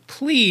See You.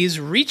 Please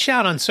reach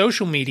out on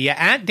social media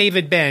at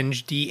David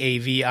Benj,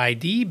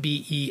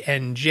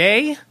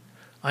 DavidBenj,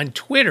 on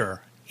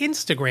Twitter,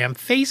 Instagram,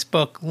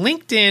 Facebook,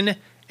 LinkedIn,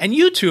 and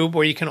YouTube,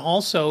 where you can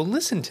also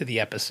listen to the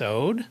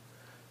episode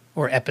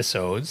or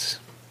episodes.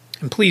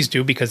 And please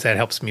do, because that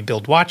helps me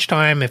build watch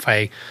time if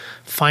I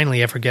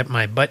finally ever get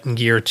my butt in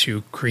gear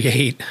to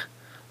create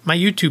my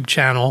YouTube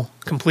channel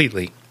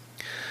completely.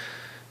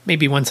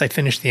 Maybe once I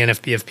finish the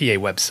NFBFPA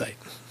website.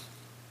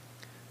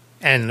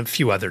 And a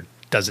few other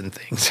dozen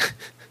things.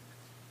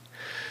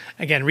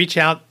 Again, reach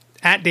out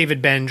at David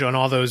Benj on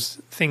all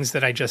those things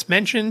that I just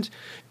mentioned.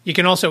 You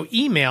can also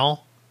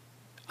email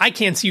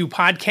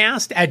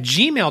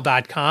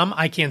ican'tseeyouPodcast@gmail.com,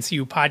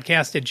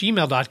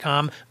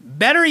 ican'tseeyouPodcast@gmail.com.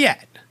 Better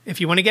yet,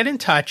 if you want to get in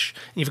touch,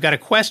 and you've got a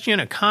question,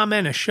 a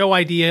comment, a show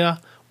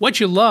idea, what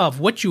you love,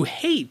 what you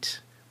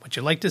hate, what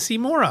you'd like to see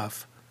more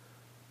of,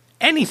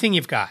 anything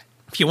you've got.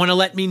 If you want to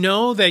let me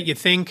know that you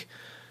think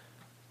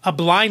a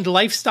blind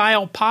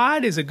lifestyle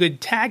pod is a good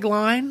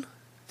tagline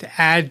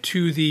to add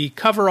to the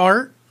cover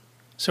art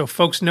so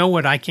folks know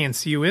what I Can't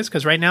See You is,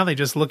 because right now they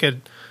just look at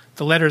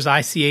the letters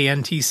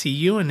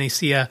ICANTCU and they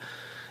see an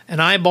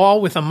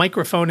eyeball with a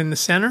microphone in the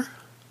center.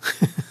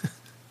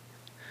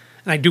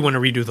 And I do want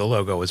to redo the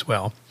logo as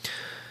well.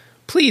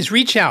 Please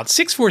reach out,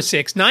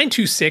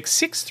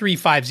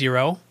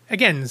 646-926-6350.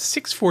 Again,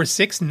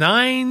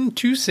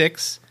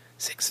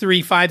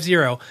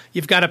 646-926-6350.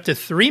 You've got up to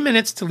 3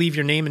 minutes to leave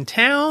your name and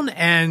town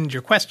and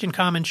your question,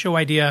 comment, show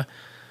idea,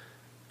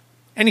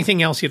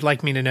 anything else you'd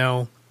like me to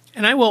know,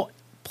 and I will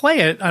play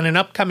it on an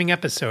upcoming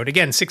episode.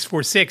 Again,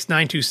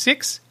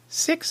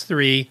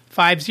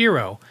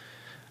 646-926-6350.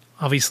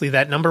 Obviously,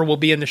 that number will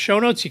be in the show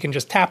notes. You can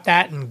just tap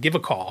that and give a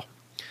call.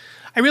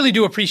 I really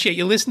do appreciate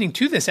you listening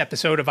to this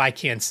episode of I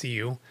Can't See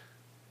You.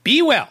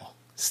 Be well,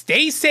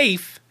 stay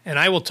safe, and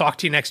I will talk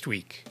to you next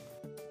week.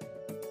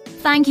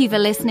 Thank you for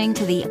listening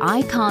to the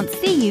I Can't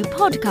See You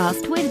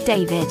podcast with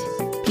David.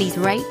 Please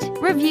rate,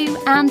 review,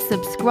 and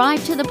subscribe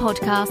to the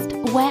podcast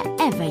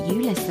wherever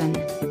you listen.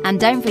 And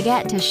don't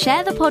forget to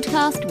share the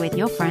podcast with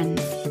your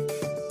friends.